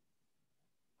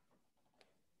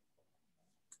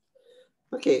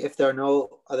 Okay, if there are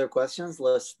no other questions,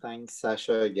 let's thank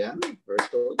Sasha again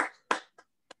virtually.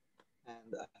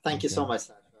 And thank you so much,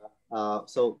 Sasha.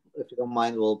 So if you don't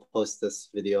mind, we'll post this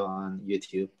video on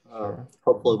YouTube. Sure.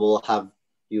 Hopefully we'll have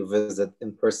you visit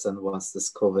in person once this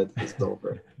COVID is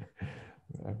over.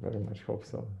 I very much hope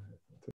so.